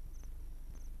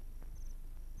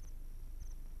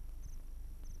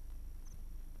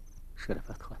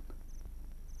 Sharafatxon.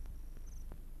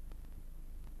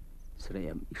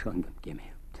 Sirayam ishongim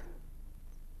kelmayapti.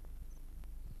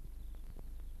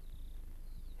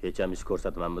 Hechamiz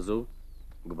ko'rsatmamiz-u,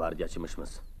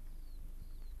 gvardiyachimishmiz.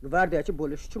 Gvardiyachi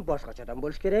bo'lish uchun boshqachadan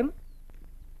bo'lish kerakmi?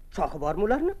 Shoxi bormi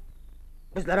ularni?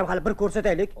 Bizlar ham hali bir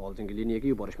ko'rsataylik. Oldingi liniyaga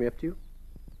yuborishmayapti-yu.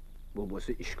 Bu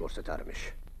bo'lsa ish ko'rsatarmish.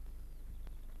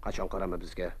 Qachon qarama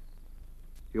bizga?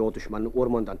 Yo'q, dushmanni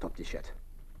o'rmondan top deyishadi.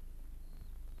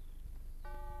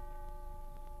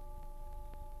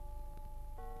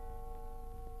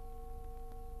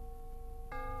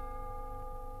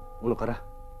 Uni qara.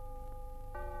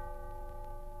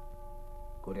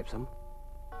 Ko'ryapsanmi?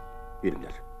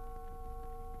 Yuringlar.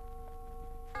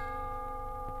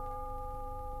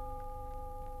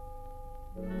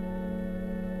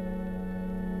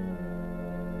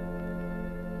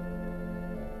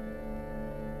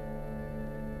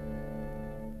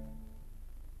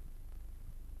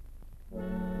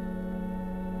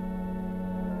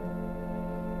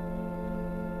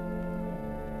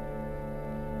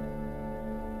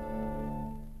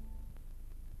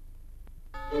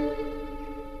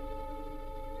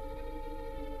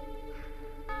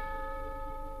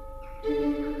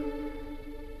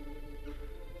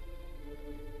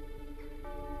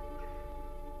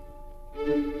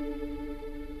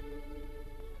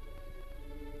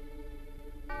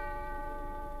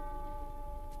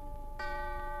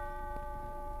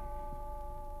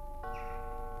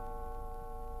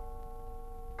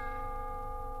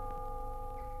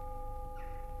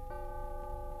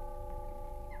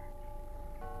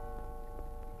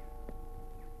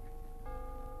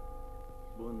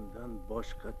 Bundan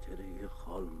boshqa tirigi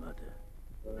qolmadi.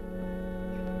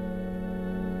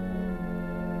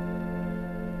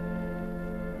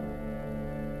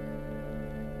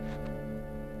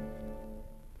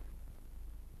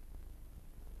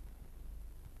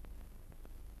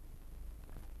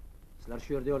 Sizlar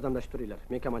shu yerda yordamlashib turinglar.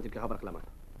 Men komandirga xabar qilaman.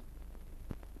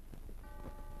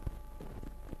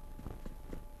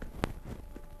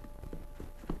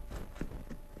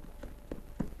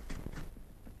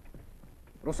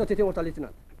 Ruxsat eting, o'rta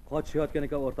leytenant. Qochishayotgan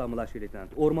ekan o'rta mlash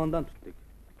leytenant. O'rmondan tutdik.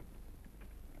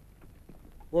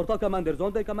 O'rta komandir,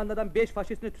 zonday komandadan 5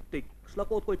 fashistni tutdik.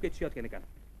 Qishloqqa o't qo'yib ketishayotgan ekan.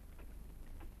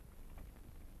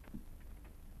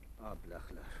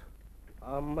 Ablahlar.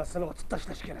 Hammasini otib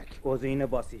tashlash kerak. O'zingni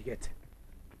bos yigit.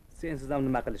 Sensiz ham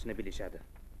nima qilishni bilishadi.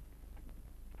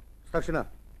 Starshina.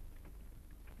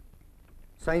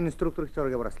 Sen instruktor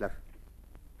ixtiyoriga borasizlar.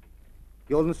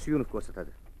 Yo'lni Suyunov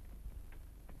ko'rsatadi.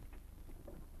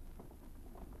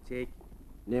 Chek.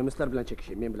 Nemislar bilan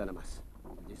chekishing, men bilan emas.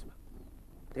 Bildingizmi?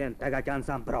 Sen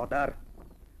tagakansan, birodar.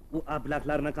 U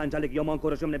ablahlarni qanchalik yomon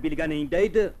ko'rishimni bilganingda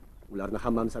edi. Ularni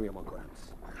hammamiz ham yomon ko'ramiz.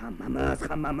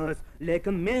 Hammamiz.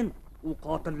 Lekin men u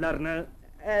qotillarni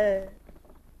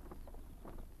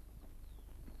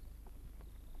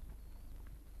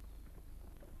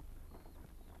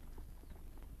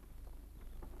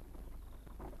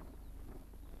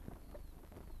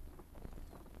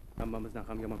hammamizdan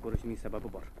ham yomon ko'rishining sababi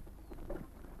bor.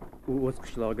 U o'z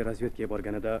qishlog'iga razvedkaga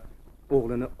borganida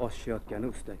o'g'lini osishayotgani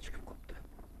ustidan chiqib qopti.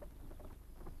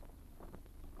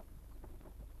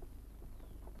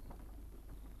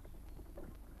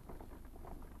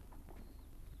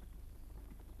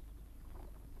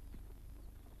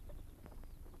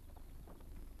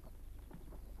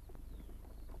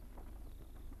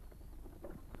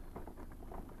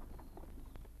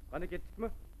 Qani ketdikmi?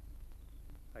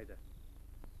 Hayda.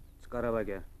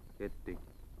 Chiqaravaga ketdik.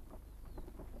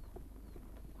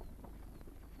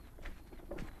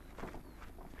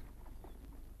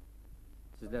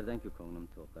 Sizlardan-ku ko'nglim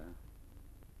to'q.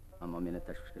 Ammo meni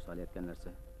tashvishga solayotgan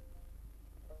narsa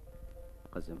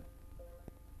qizim.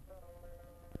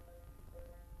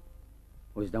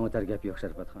 O'zidan o'tar gap yo'q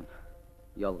Sharfatxon.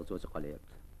 Yolg'iz o'zi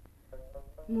qolyapti.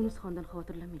 Munusxondan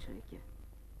xavotirlanmang aka.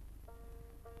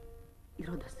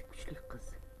 Irodasi kuchli qiz.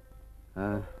 Ha,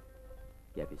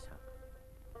 gapingiz haq.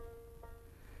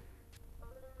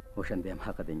 O'shanda ham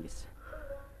haq edingiz.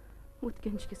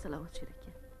 O'tgan ishga salovat aka.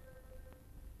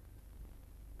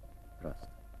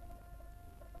 Rost.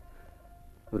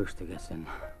 Urush tugasin.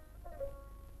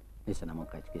 eson omon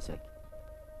qaytib kelsak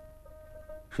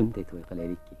shunday to'y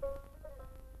qilaylikki.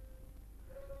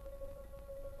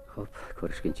 Xo'p,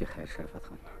 ko'rishguncha xayr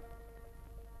Sharfatxon.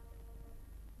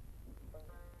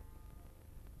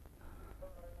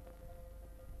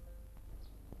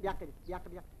 Bu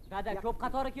yoqqa. Dada, ko'p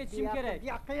qatori ketishim kerak. Bu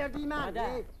yoqqa yer deyman.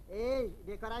 Ey,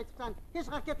 bekor aytibsan. Hech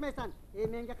qayerga ketmaysan.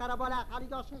 Menga qara bola, hali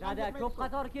yoshing qolib Dada, ko'p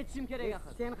qatori ketishim kerak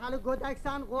axir. Sen hali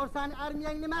go'daksan, g'o'rsan,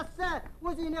 armiyang nimasi?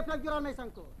 O'zingni eplab yura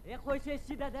olmaysan-ku.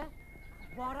 Qo'ysangchi dada.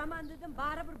 Boraman dedim,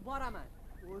 baribir boraman.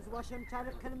 O'z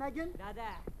boshimchalik qilmagin. Dada,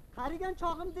 qarigan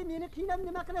chog'imda meni qiynab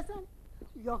nima qilasan?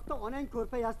 U yoqda onang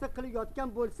ko'rpa yastig' qilib yotgan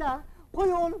bo'lsa,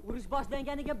 qo'y o'g'lim. Urush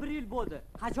boshlanganiga 1 yil bo'ldi.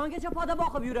 Qachongacha poda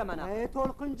boqib yuraman? Ey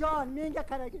To'lqinjon, menga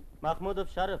qaragin. Mahmudov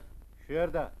Sharif shu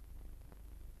yerda.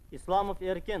 Islomov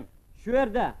Erkin shu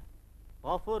yerda.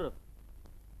 G'ofurov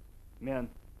men.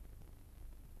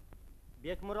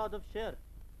 Bekmurodov Sher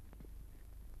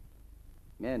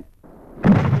men.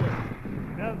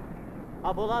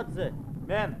 Abuladze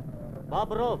men.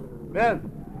 Babrov men.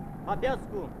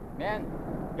 Papesku men.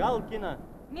 Galkina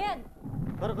men.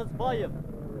 Qirg'izboyev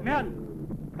men.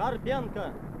 Karpenko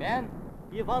men.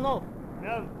 Ivanov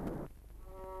men.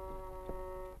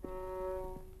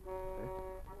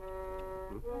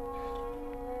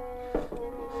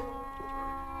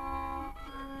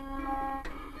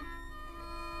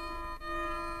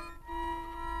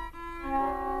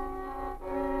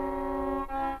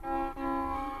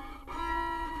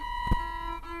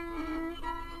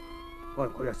 Qo'y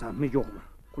qo'yasanmi yo'qmi?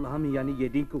 Qulog'imni yana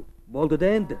yeding-ku. Bo'ldi-da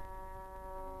endi.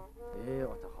 Ey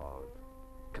otaxon,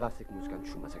 klassik muzikani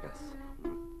tushunmas ekansiz.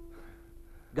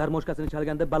 Garmoshkasini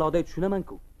chalganda baloday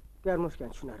tushunaman-ku.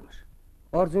 Garmoshkani tushunarmish.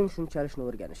 Orzum shuni chalishni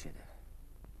o'rganish edi.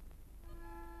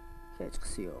 Hech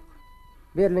qisi yo'q.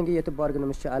 Berlinga yetib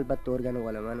borgunimizcha albatta o'rganib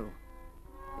olaman-u.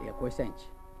 Qo'ysangchi.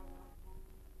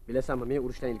 Bilasanmi, men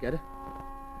urushdan ilgari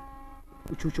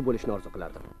uchuvchi bo'lishni orzu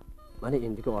qilardim. Mana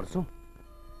endigi orzum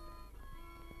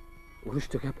urush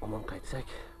tugab omon qaytsak,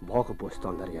 bog'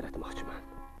 bo'stonlar yaratmoqchiman.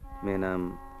 Men ham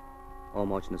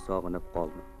omochni sog'inib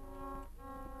qoldim.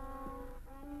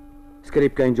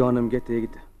 Skripkang jonimga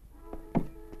tegdi.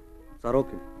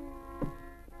 Sarokin.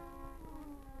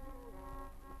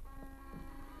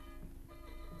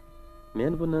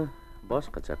 Men buni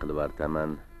boshqacha qilib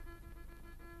artaman.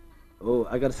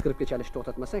 Agar skripka chalishni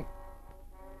to'xtatmasang,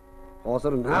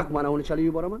 hozir naq mana uni chalib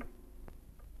yuboraman.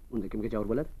 Unda kimga javr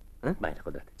bo'ladi? Mayli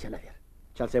Qudrat, chalaver.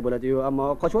 Chalsak bo'ladi-yu, ammo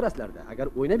qochaverasizlar-da. Agar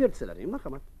o'ynab berdisalar,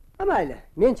 marhamat. Mayli,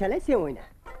 men chalay, sen o'yna.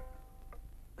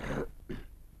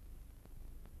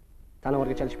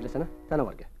 Tanavorga chalish bilasan-a?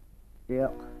 Tanavorga.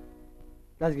 Yo'q.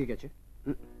 Lazgigachi?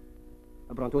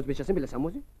 Bironta o'zbekchasini bilasanmi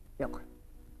o'zing? Yo'q.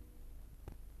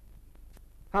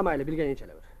 Ha, mayli, bilganingcha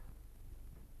chalaver.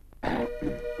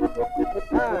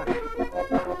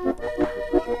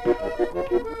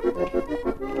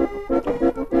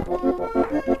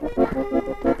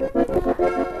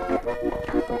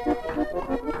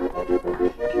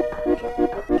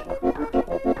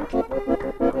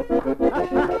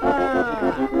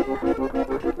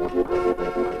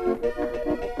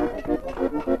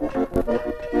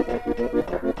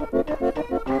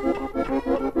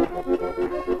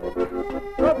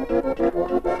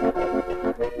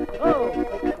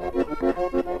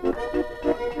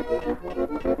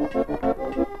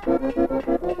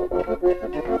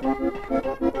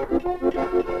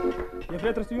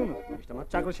 Ефрейтор Сюнов,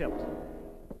 chaqirishyapti.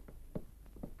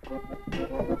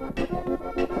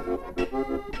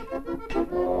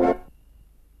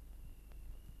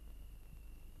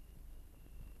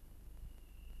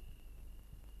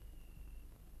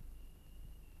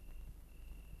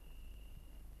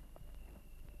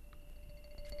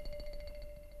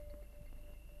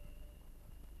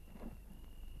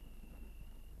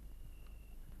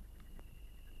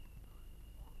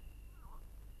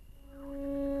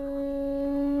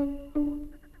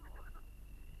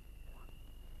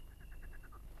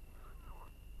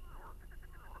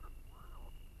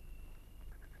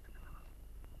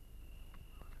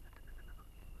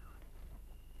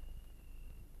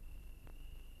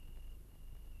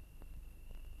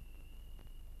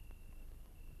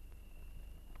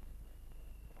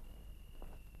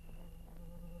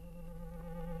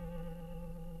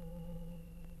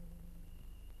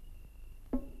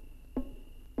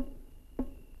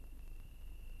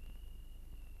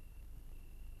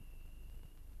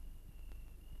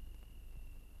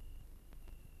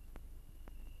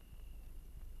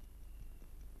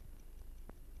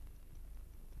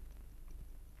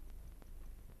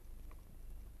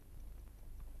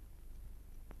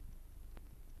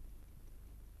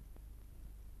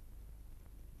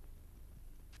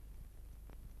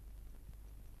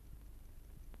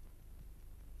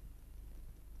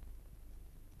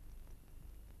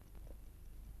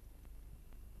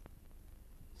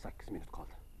 8 minut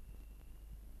qoldi.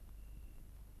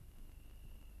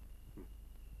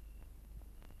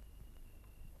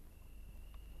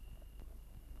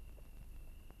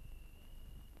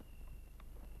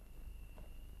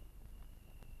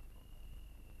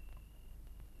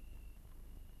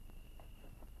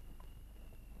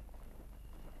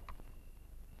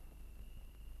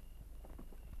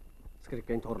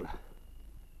 Skrikkayn to'g'rila.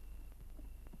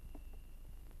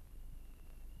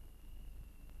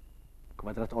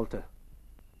 Kvadrat 6.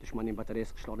 Dushmanning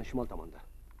batareyasi qishloqning shimol tomonda.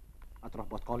 Atrof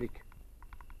botqonlik.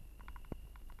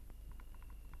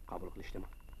 Qabul qilishdimi?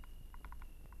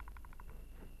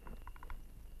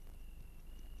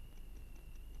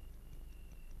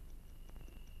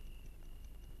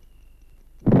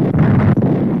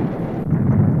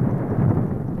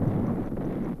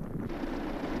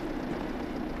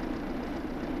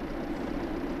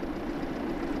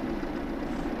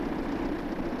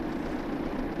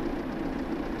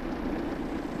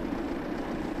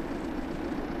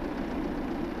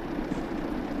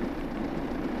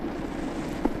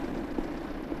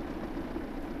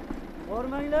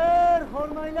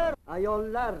 Hormanglar,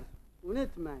 ayollar,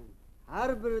 unutmang.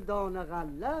 Har bir dona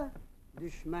g'alla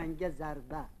dushmanga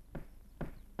zarba.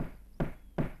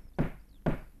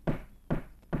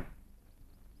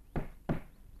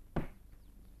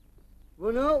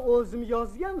 Buni o'zim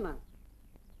yozganman.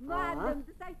 Muallim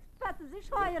desak, tuppasiz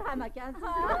shoir ham ekansiz.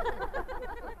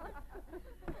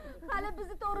 Hali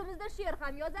bizni to'g'rimizda she'r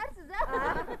ham yozarsiz, a?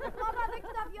 Mabodo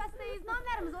kitob yozsangiz,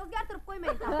 nomlarimizni o'zgartirib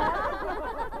qo'ymaysiz.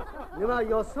 Nima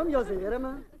yozsam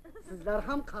yozaveraman. Sizlar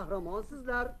ham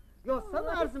qahromonsizlar. Yozsam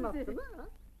arzimabdimi?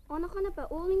 Onaxon opa,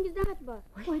 o'g'lingizdan xat bor.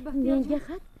 Voy, menga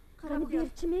xat? Qani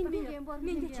berchi menga.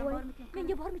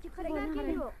 Menga bormikin? Qarang,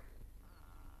 yo'q.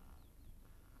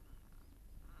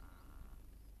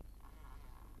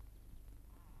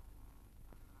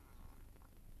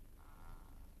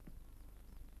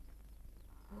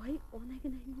 Voy,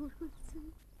 onaginang nur bo'lsin.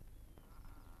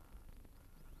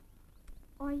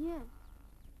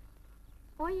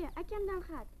 Oyi, akamdan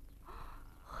xat.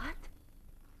 Xat?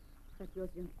 Xat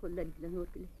yozgan qo'llaring bilan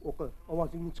o'rgili. O'qi,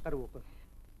 ovozingni chiqarib o'qi.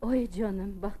 Oy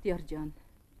jonim, Baxtiyorjon.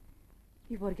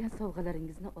 Yuborgan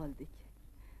sovg'alaringizni oldik.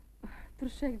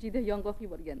 Turshak jida yong'oq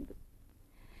yuborgandim.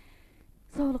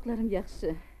 Sog'liqlarim yaxshi.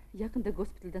 Yaqinda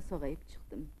gospitaldan sog'ayib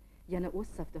chiqdim. Yana o'z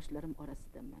safdoshlarim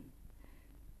orasidaman.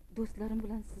 Do'stlarim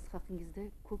bilan siz haqingizda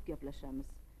ko'p gaplashamiz.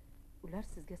 Ular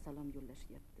sizga salom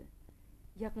yo'llashyapti.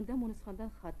 Yaqinda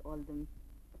Munisxondan xat oldim.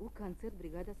 U konsert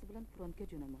brigadasi bilan frontga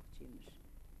jo'namoqchi emish.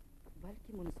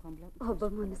 Balki Munisxon bilan Obbo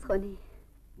Munisxoni.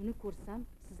 Uni ko'rsam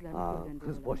sizlarni ko'rgandek.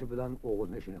 Qiz boshi bilan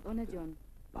o'g'ilni ishini qildi. Onajon,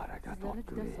 baraka sizlarni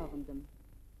juda sog'indim.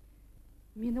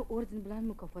 Meni orden bilan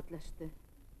mukofotlashdi.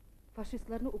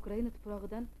 Fashistlarni Ukraina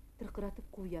tuprog'idan tirqiratib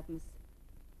quvyapmiz.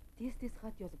 Tez-tez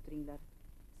xat yozib turinglar.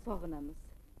 Sog'inamiz.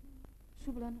 Shu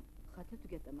bilan xatni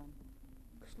tugataman.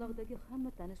 Qishloqdagi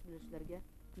hamma tanish bilishlarga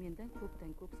mendan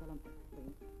ko'pdan ko'p salom aytib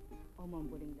qo'ying. Omon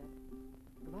bo'linglar.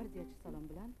 Gvardiyachi salom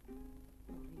bilan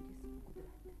o'g'lingiz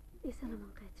Qudrat.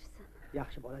 Eson-omon qaytishsin.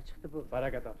 Yaxshi bola chiqdi bu.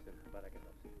 Baraka topsin, baraka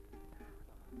topsin.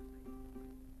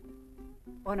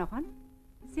 Onaxon,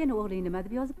 seni o'g'ling nima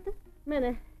deb yozibdi?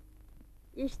 Mana,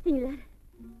 eshitdinglar.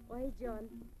 Oyijon,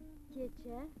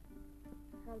 kecha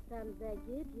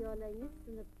xaltamdagi piyolangiz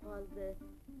sinib qoldi.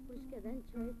 Krujkadan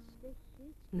choy ichishga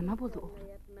hech Nima bo'ldi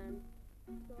o'g'lim?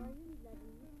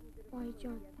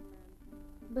 Oyijon,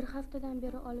 bir haftadan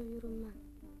beri olib yuribman.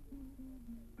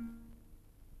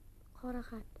 Qora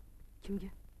xat.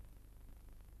 Kimga?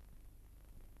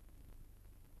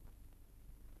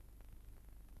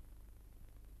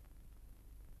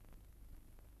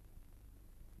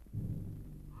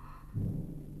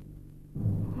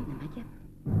 Nima gap?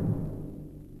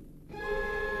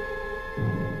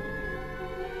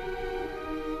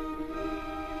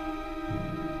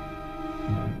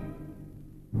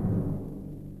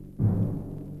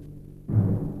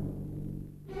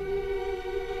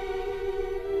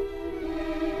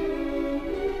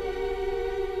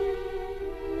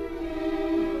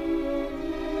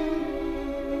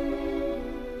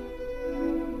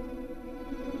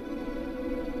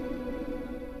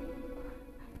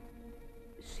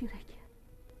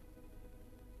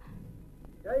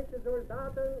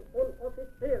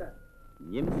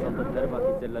 Nemis soldatlari va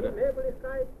ofitserlari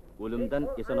o'limdan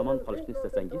eson-omon qolishni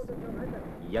istasangiz,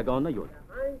 yagona yo'l.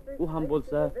 U ham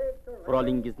bo'lsa,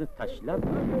 qurolingizni tashlab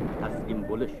taslim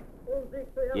bo'lish.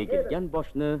 Egilgan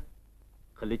boshni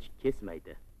qilich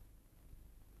kesmaydi.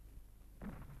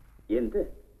 Endi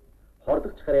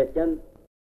hordiq chiqarayotgan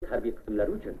harbiy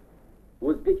qismlari uchun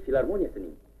O'zbek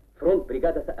filarmoniyasining front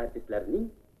brigadasi artistlarining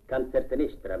konsertini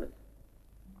eshittiramiz.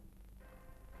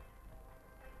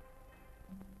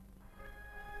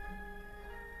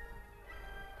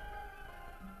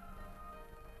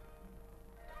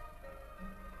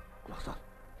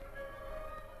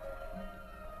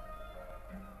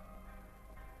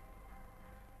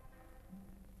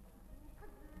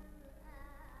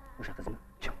 O'sha qizmi?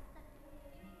 Kim?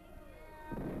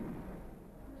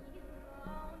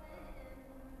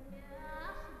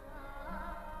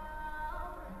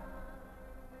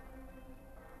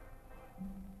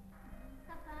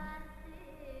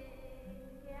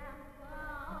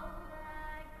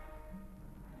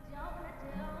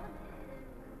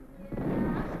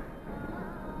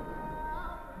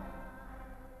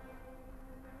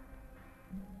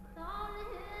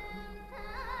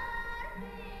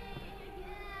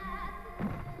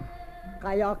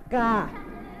 Qayoqqa?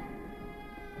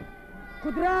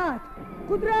 Qudrat!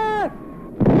 Qudrat!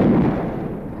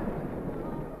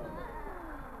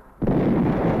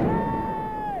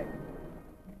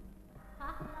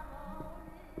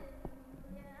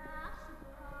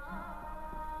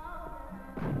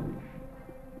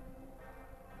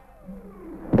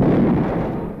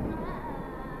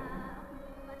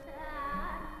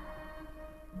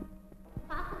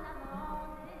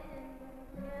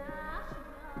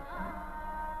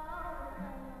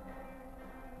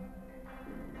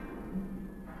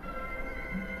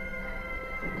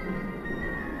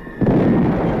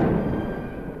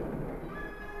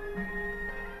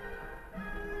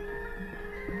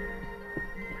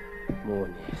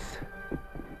 Mo'nis.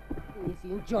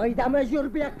 Esing joyidami? Yur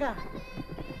bu yoqqa.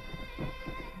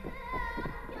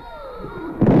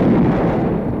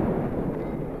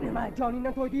 Nima,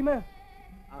 joningdan to'ydingmi?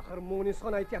 Axir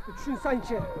Mo'nisxon aytyapti,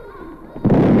 tushunsan-chi.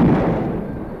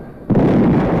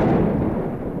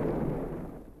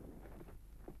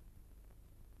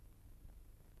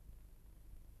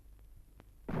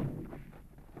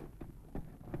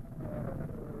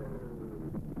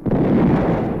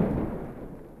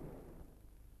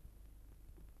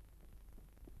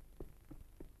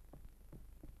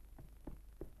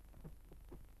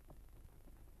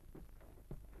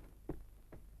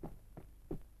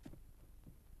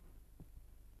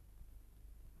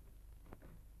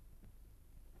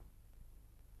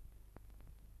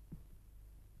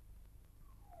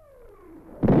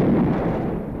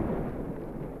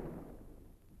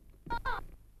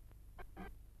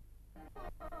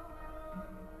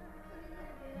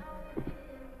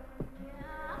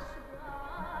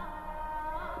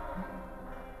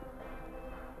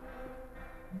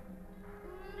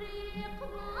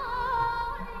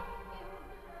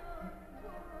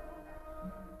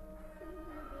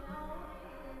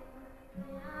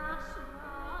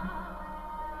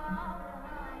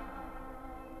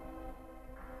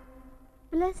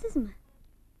 Bilasizmi?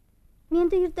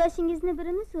 Menda yurtdoshingizni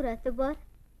birini surati bor.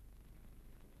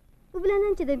 U bilan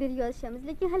anchadan beri yozishamiz,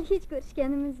 lekin hali hech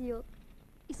ko'rishganimiz yo'q.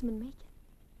 Ismi nima ekan?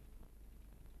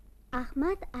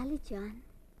 Ahmad Alijon.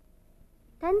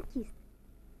 Tankist.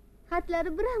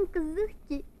 Xatlari bir ham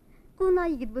qiziqki, quvnoq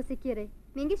yigit bo'lsa kerak.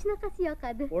 Menga shunaqasi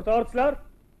yoqadi. O'rta artistlar,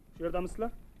 shu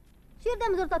yerdamisizlar? Shu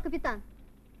yerdamiz, o'rtoq kapitan.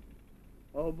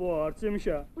 Bu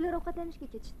artistmisha. Ular ovqatlanishga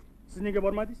ketishdi. Siz nega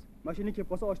bormadingiz? Mashina kelib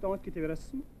qolsa ochdan och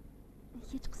ketaverasizmi?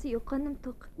 Hech qisi yo'q, qonim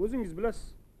to'q. O'zingiz bilasiz.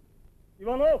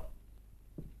 Ivanov!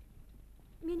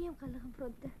 Meni ham qallig'im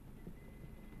frontda.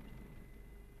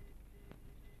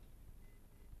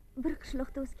 Bir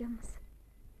qishloqda o'sganmiz.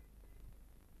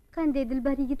 Qanday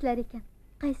dilbar yigitlar ekan.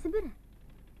 Qaysi biri?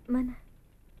 Mana.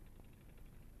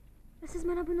 Siz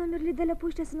mana bu nomerli dala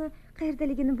pochtasini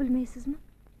qayerdaligini bilmaysizmi?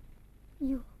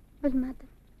 Yo'q, bilmadim.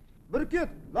 Burgut,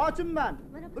 lochinman.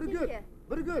 Mana bu Burgut, sizga.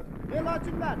 Burgut, men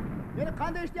lochinman. Meni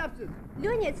qanday eshityapsiz?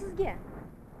 Lo'nya sizga.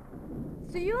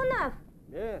 Suyunov.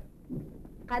 Ne?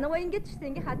 Qani o'yinga tush,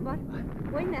 senga xat bor.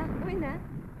 O'yna, o'yna.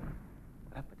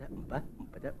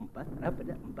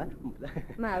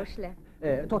 Ma ushla.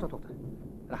 To'xta.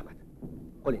 Rahmat.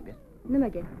 Qo'ling ber.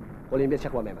 Nimaga? Qo'ling ber,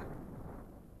 chaqib olmayman.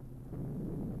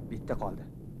 Bitta qoldi.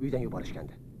 Uydan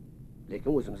yuborishgandi.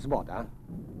 Lekin o'zimiz borda.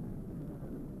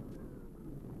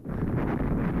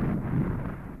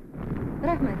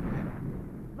 Rahmat.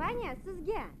 Vanya,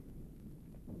 sizga.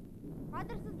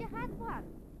 Hozir sizga xat bor.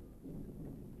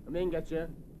 Mengachi?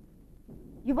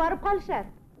 Yuborib qolishar.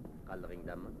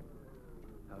 Qallig'ingdanmi?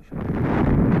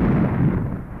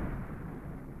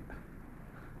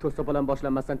 To'satdan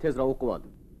boshlanmasdan tezroq o'qib ol.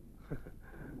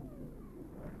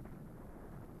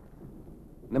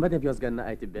 Nima deb yozganini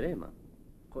aytib beraymi?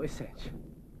 Qo'ysangchi.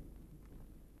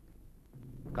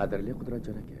 Qadrli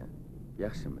Qudratjon aka,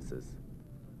 yaxshimisiz?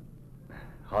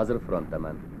 Hozir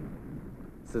frontdaman.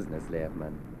 Sizni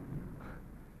izlayapman.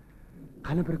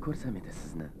 Qani bir ko'rsam edi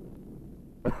sizni.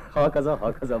 Hokazo.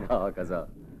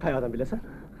 Qayoqdan bilasan?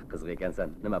 Qiziq ekansan.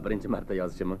 Nima, birinchi marta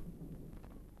yozishimi?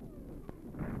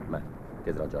 Ma,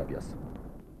 tezroq javob yoz.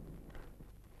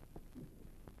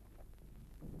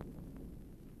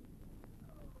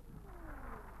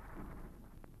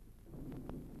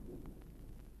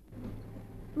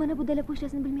 Mana bu dala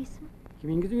pochtasini bilmaysizmi?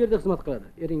 Kimingiz u yerda xizmat qiladi?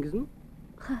 Eringizmi?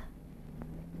 Ha.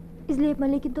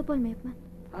 Izlayapman, lekin topolmayapman.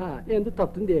 Ha, endi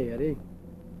topdim deyavering.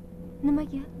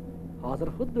 Nimaga? Hozir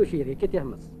xuddi o'sha yerga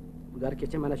ketyapmiz. Ular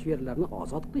kecha mana shu yerlarni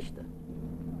ozod qilishdi.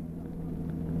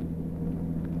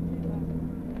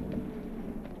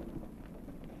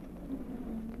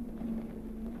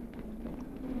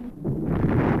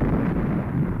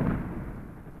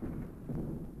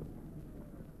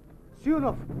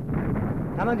 Suyunov,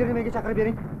 komandirni menga chaqirib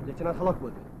bering. Leytenant halok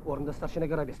bo'ldi. O'rnida starshina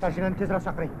Gorobets. Starshinani tezroq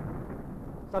chaqiring.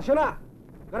 Starshina!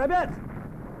 Gorobets!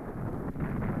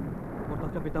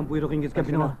 O'rtoq kapitan, buyrug'ingizga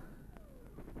binoan.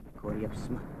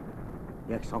 Ko'ryapsizmi?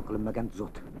 Yakson qilinmagan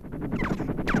zot.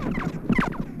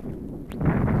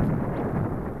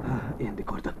 Ha, endi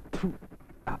ko'rdim.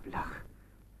 Ablah.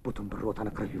 Butun bir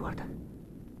rotani qirib yubordi.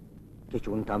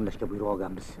 Kechuvni ta'minlashga buyruq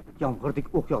olganmiz. Yomg'irdek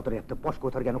o'q yog'diryapti, bosh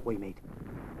ko'targani qo'ymaydi.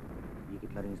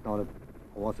 Yigitlaringizni olib,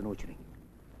 ovozini o'chiring.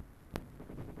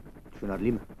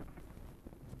 Tushunarlimi?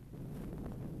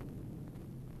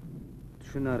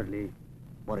 Tushunarli.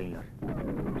 Boringlar.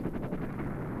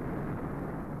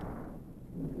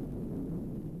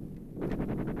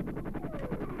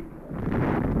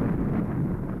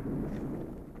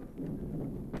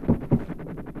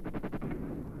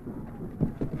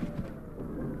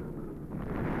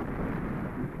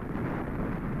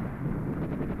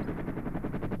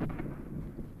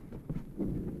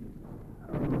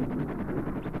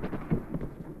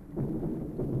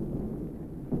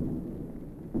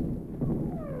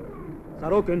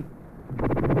 Sarokin.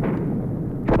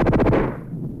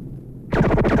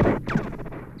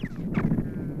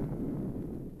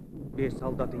 Besh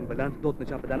soldating bilan dotni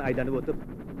chapidan aylanib o'tib,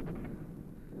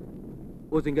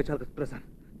 o'zingga chalg'itib turasan.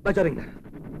 Bajaringlar.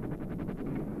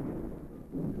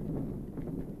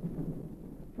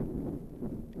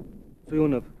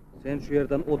 Suyunov, sen shu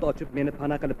yerdan o't ochib meni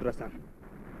pana qilib turasan.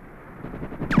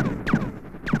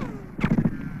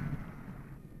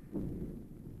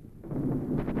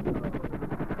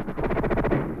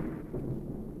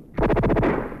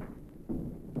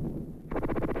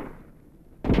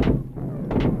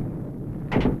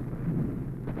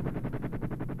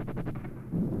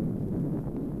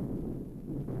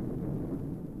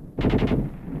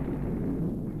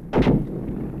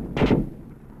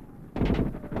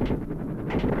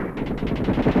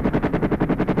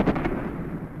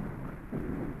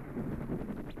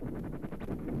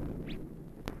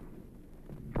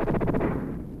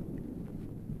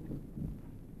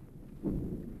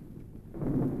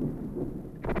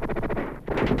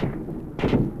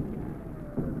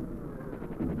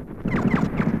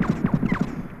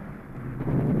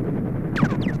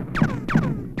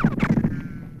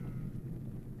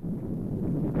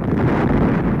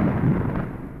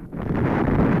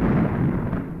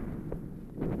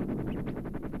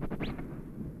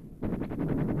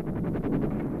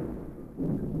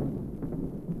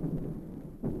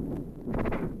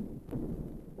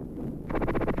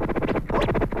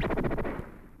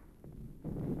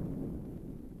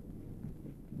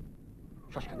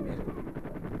 Shoshgan ber.